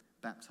Philip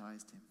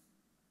baptized him.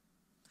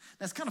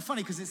 That's kind of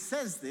funny because it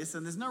says this,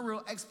 and there's no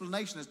real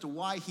explanation as to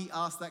why he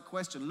asked that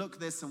question. Look,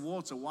 there's some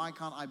water. Why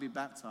can't I be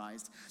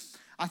baptized?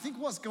 I think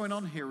what's going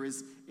on here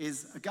is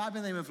a guy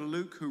by the name of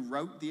Luke, who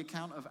wrote the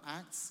account of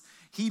Acts.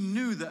 He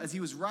knew that as he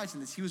was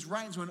writing this, he was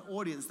writing to an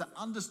audience that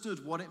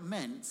understood what it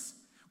meant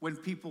when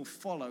people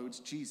followed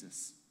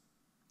Jesus.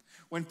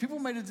 When people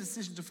made a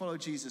decision to follow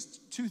Jesus,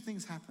 two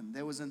things happened.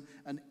 There was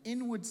an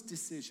inward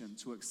decision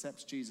to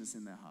accept Jesus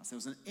in their hearts. There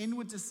was an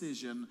inward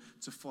decision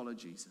to follow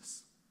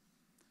Jesus.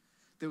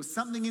 There was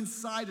something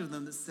inside of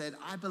them that said,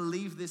 I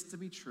believe this to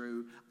be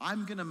true.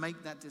 I'm going to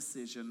make that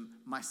decision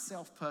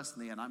myself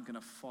personally, and I'm going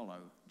to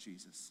follow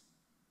Jesus.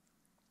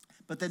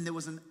 But then there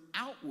was an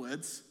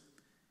outward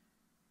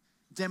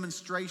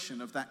demonstration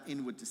of that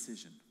inward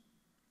decision.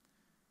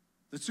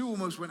 The two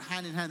almost went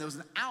hand in hand. There was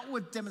an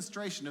outward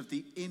demonstration of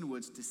the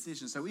inward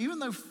decision. So even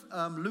though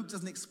Luke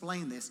doesn't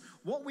explain this,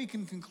 what we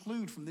can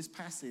conclude from this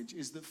passage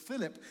is that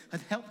Philip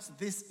had helped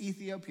this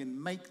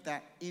Ethiopian make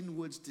that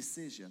inward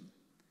decision.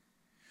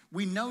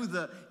 We know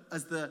that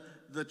as the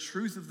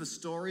truth of the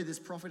story, this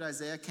prophet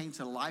Isaiah came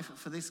to life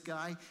for this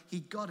guy.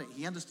 He got it.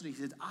 He understood it.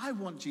 He said, I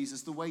want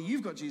Jesus the way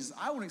you've got Jesus.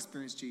 I want to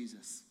experience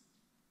Jesus.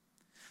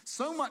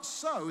 So much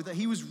so that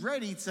he was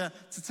ready to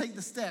take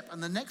the step.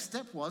 And the next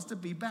step was to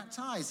be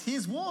baptized.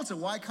 Here's water.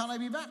 Why can't I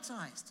be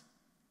baptized?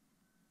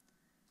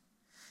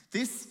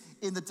 This,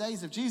 in the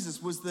days of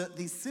Jesus, was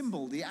the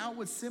symbol, the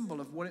outward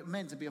symbol of what it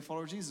meant to be a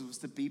follower of Jesus, was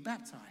to be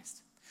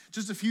baptized.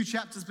 Just a few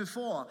chapters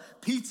before,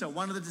 Peter,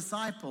 one of the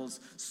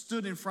disciples,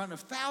 stood in front of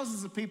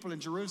thousands of people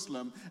in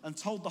Jerusalem and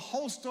told the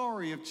whole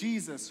story of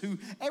Jesus, who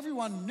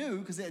everyone knew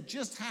because it had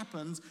just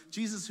happened,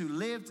 Jesus who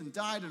lived and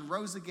died and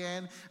rose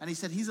again. And he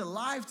said, he's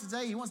alive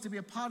today. He wants to be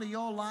a part of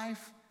your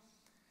life.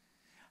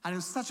 And it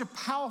was such a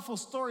powerful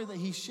story that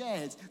he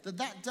shared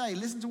that day,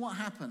 listen to what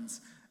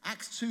happens.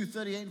 Acts 2,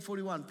 38 and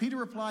 41. Peter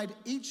replied,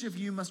 each of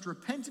you must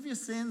repent of your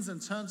sins and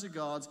turn to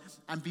God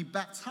and be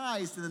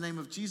baptized in the name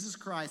of Jesus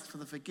Christ for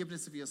the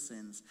forgiveness of your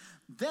sins.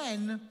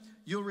 Then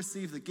you'll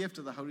receive the gift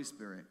of the Holy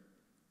Spirit.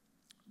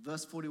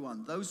 Verse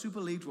 41, those who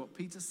believed what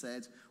Peter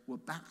said were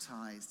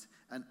baptized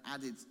and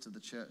added to the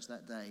church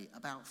that day.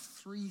 About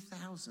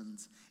 3,000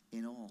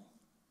 in all.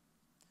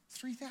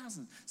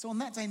 3,000. So on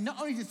that day, not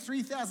only did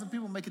 3,000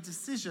 people make a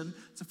decision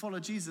to follow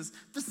Jesus,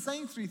 the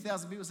same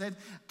 3,000 people said,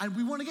 and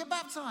we want to get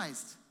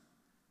baptized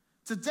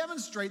to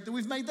demonstrate that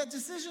we've made that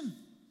decision.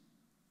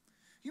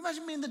 You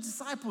imagine me and the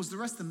disciples, the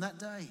rest of them that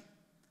day.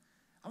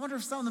 I wonder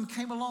if some of them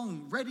came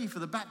along ready for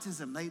the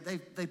baptism.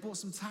 They bought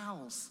some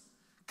towels,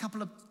 a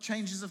couple of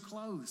changes of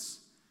clothes.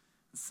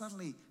 And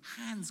suddenly,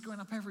 hands going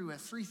up everywhere,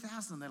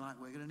 3,000. They're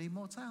like, we're going to need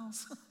more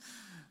towels.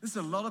 This is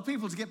a lot of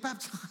people to get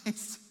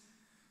baptized.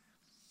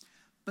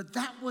 But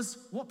that was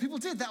what people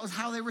did. That was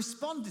how they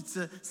responded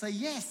to say,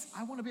 yes,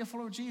 I want to be a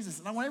follower of Jesus.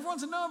 And I want everyone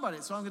to know about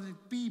it, so I'm going to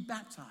be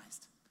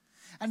baptized.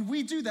 And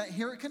we do that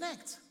here at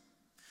Connect.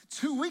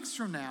 2 weeks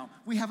from now,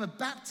 we have a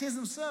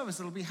baptism service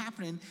that will be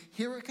happening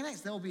here at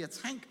Connect. There will be a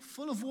tank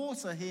full of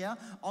water here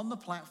on the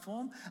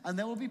platform, and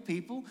there will be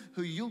people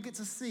who you'll get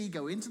to see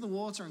go into the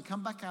water and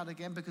come back out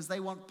again because they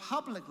want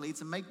publicly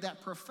to make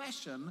that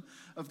profession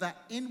of that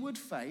inward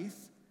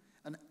faith,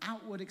 an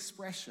outward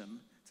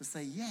expression to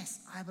say, yes,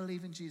 I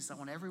believe in Jesus. I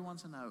want everyone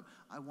to know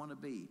I want to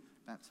be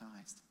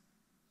baptized.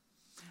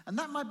 And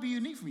that might be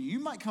unique for you. You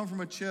might come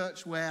from a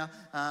church where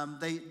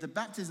the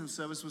baptism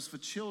service was for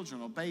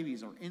children or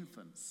babies or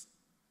infants.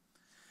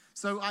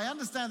 So I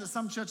understand that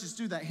some churches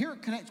do that. Here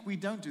at Connect, we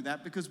don't do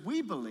that because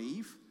we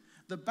believe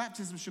that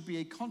baptism should be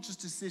a conscious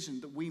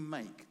decision that we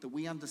make, that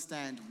we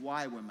understand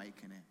why we're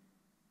making it.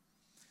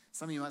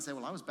 Some of you might say,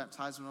 well, I was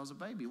baptized when I was a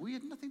baby. We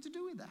had nothing to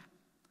do with that.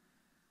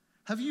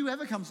 Have you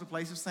ever come to the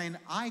place of saying,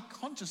 I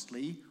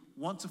consciously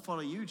want to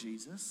follow you,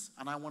 Jesus,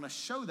 and I want to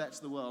show that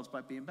to the world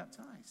by being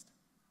baptized?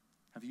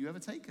 Have you ever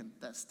taken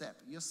that step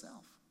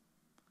yourself?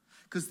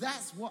 Because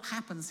that's what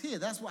happens here.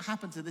 That's what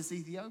happened to this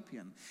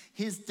Ethiopian.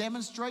 His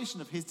demonstration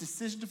of his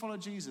decision to follow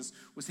Jesus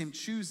was him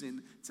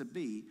choosing to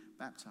be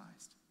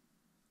baptized.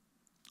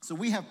 So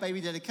we have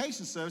baby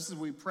dedication services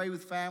where we pray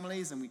with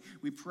families and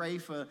we pray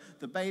for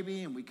the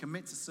baby and we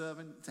commit to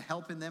serving, to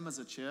helping them as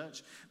a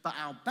church. But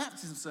our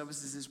baptism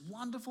service is this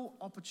wonderful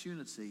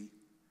opportunity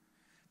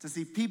to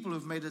see people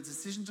who've made a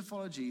decision to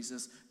follow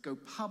Jesus go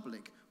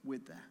public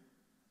with that.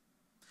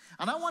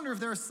 And I wonder if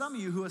there are some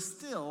of you who are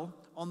still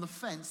on the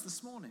fence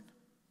this morning.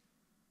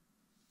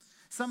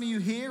 Some of you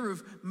here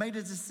who've made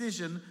a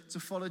decision to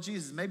follow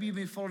Jesus. Maybe you've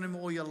been following him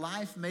all your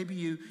life.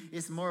 Maybe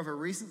it's more of a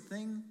recent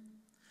thing.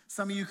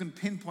 Some of you can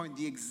pinpoint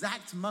the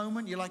exact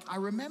moment. You're like, I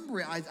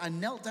remember it. I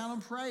knelt down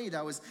and prayed.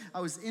 I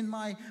was in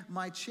my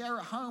chair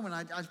at home and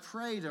I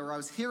prayed, or I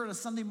was here on a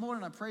Sunday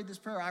morning and I prayed this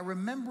prayer. I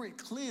remember it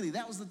clearly.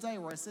 That was the day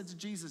where I said to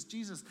Jesus,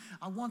 Jesus,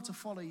 I want to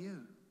follow you.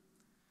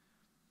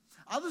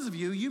 Others of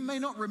you may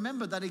not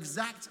remember that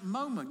exact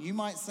moment. You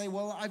might say,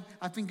 well,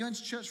 I've been going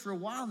to church for a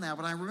while now,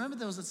 but I remember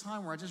there was a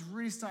time where I just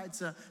really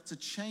started to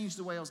change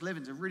the way I was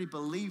living, to really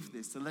believe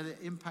this, to let it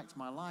impact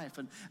my life.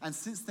 And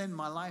since then,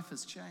 my life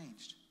has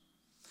changed.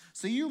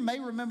 So you may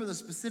remember the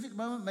specific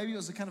moment. Maybe it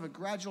was a kind of a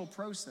gradual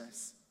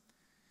process.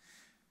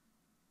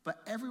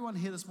 But everyone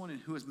here this morning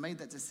who has made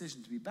that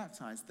decision to be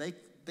baptized,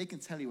 they can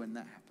tell you when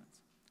that happened.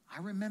 I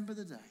remember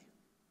the day.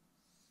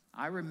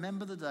 I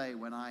remember the day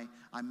when I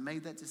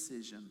made that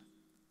decision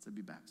to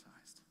be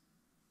baptized.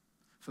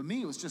 For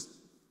me, it was just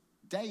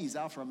days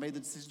after I made the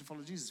decision to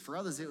follow Jesus. For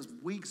others, it was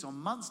weeks or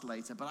months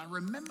later. But I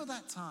remember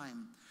that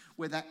time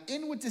where that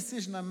inward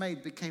decision I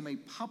made became a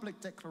public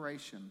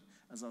declaration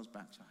as I was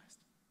baptized.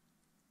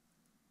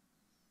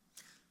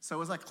 So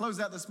as I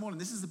close out this morning,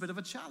 this is a bit of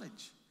a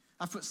challenge.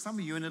 I've put some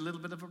of you in a little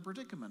bit of a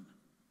predicament.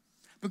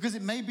 Because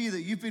it may be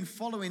that you've been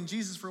following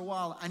Jesus for a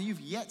while and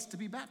you've yet to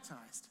be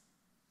baptized.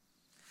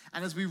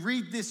 And as we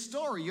read this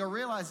story, you're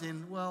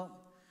realizing, well,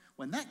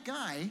 when that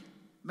guy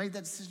made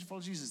that decision to follow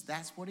Jesus,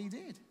 that's what he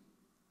did.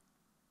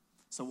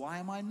 So why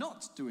am I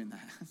not doing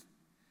that?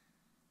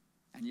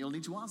 And you'll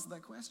need to answer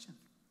that question.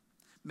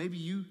 Maybe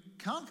you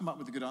can't come up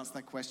with a good answer to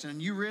that question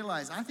and you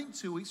realize, I think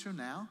 2 weeks from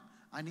now,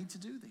 I need to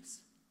do this.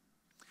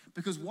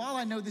 Because while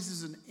I know this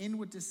is an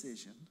inward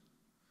decision,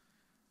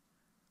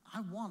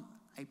 I want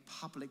a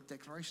public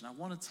declaration. I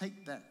want to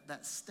take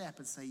that step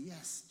and say,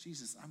 yes,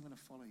 Jesus, I'm going to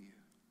follow you.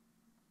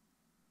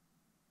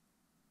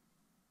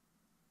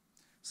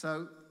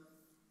 So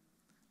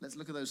let's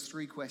look at those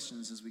 3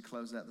 questions as we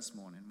close out this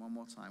morning. One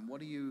more time.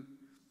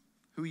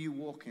 Who are you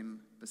walking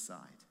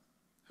beside?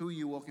 Who are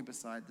you walking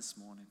beside this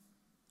morning?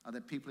 Are there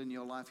people in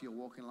your life you're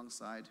walking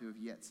alongside who have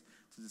yet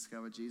to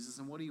discover Jesus?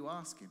 And what are you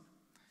asking?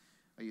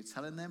 Are you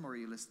telling them or are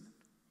you listening?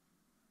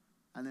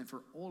 And then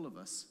for all of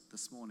us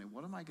this morning,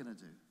 what am I going to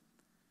do?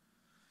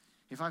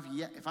 If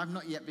I've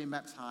not yet been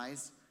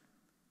baptized,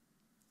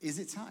 is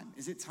it time?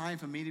 Is it time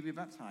for me to be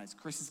baptized?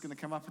 Chris is going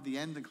to come up at the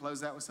end and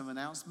close out with some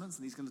announcements,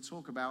 and he's going to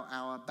talk about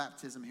our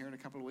baptism here in a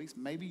couple of weeks.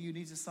 Maybe you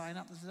need to sign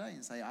up today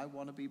and say, I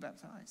want to be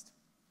baptized.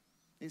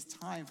 It's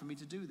time for me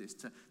to do this,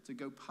 to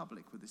go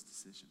public with this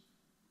decision.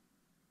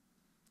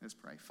 Let's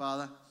pray.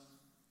 Father,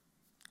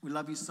 we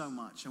love you so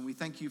much, and we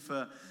thank you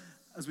for,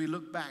 as we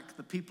look back,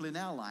 the people in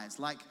our lives,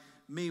 like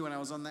me when I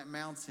was on that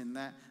mountain,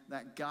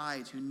 that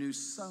guide who knew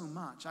so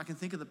much. I can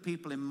think of the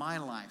people in my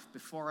life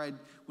before I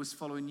was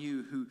following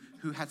you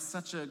who had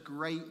such a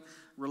great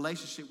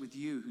relationship with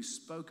you, who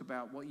spoke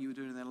about what you were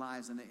doing in their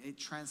lives, and it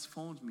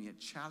transformed me, it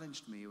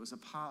challenged me. It was a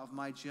part of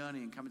my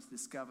journey in coming to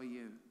discover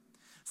you.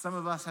 Some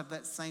of us have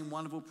that same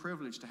wonderful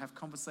privilege to have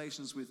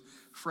conversations with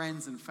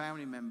friends and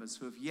family members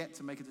who have yet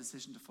to make a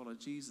decision to follow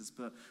Jesus,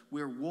 but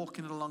we're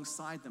walking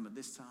alongside them at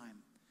this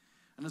time.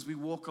 And as we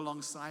walk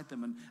alongside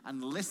them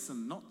and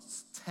listen, not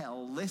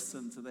tell,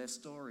 listen to their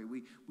story,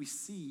 we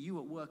see you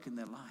at work in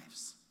their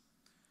lives.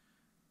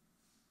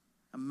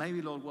 And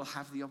maybe, Lord, we'll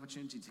have the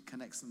opportunity to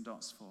connect some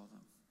dots for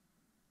them.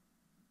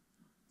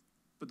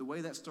 But the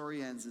way that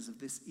story ends is of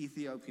this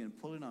Ethiopian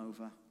pulling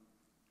over,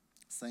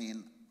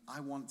 saying, I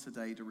want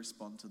today to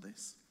respond to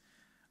this.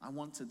 I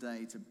want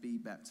today to be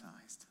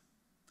baptized.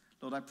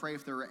 Lord, I pray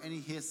if there are any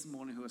here this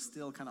morning who are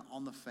still kind of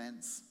on the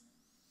fence,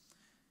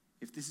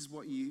 if this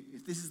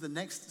is the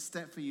next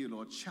step for you,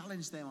 Lord,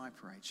 challenge them, I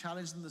pray.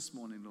 Challenge them this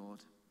morning,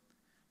 Lord,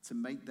 to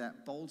make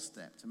that bold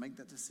step, to make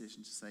that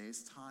decision, to say,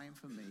 it's time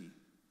for me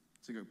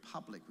to go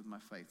public with my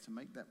faith, to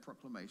make that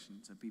proclamation,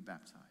 to be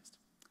baptized.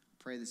 I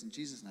pray this in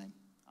Jesus' name.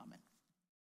 Amen.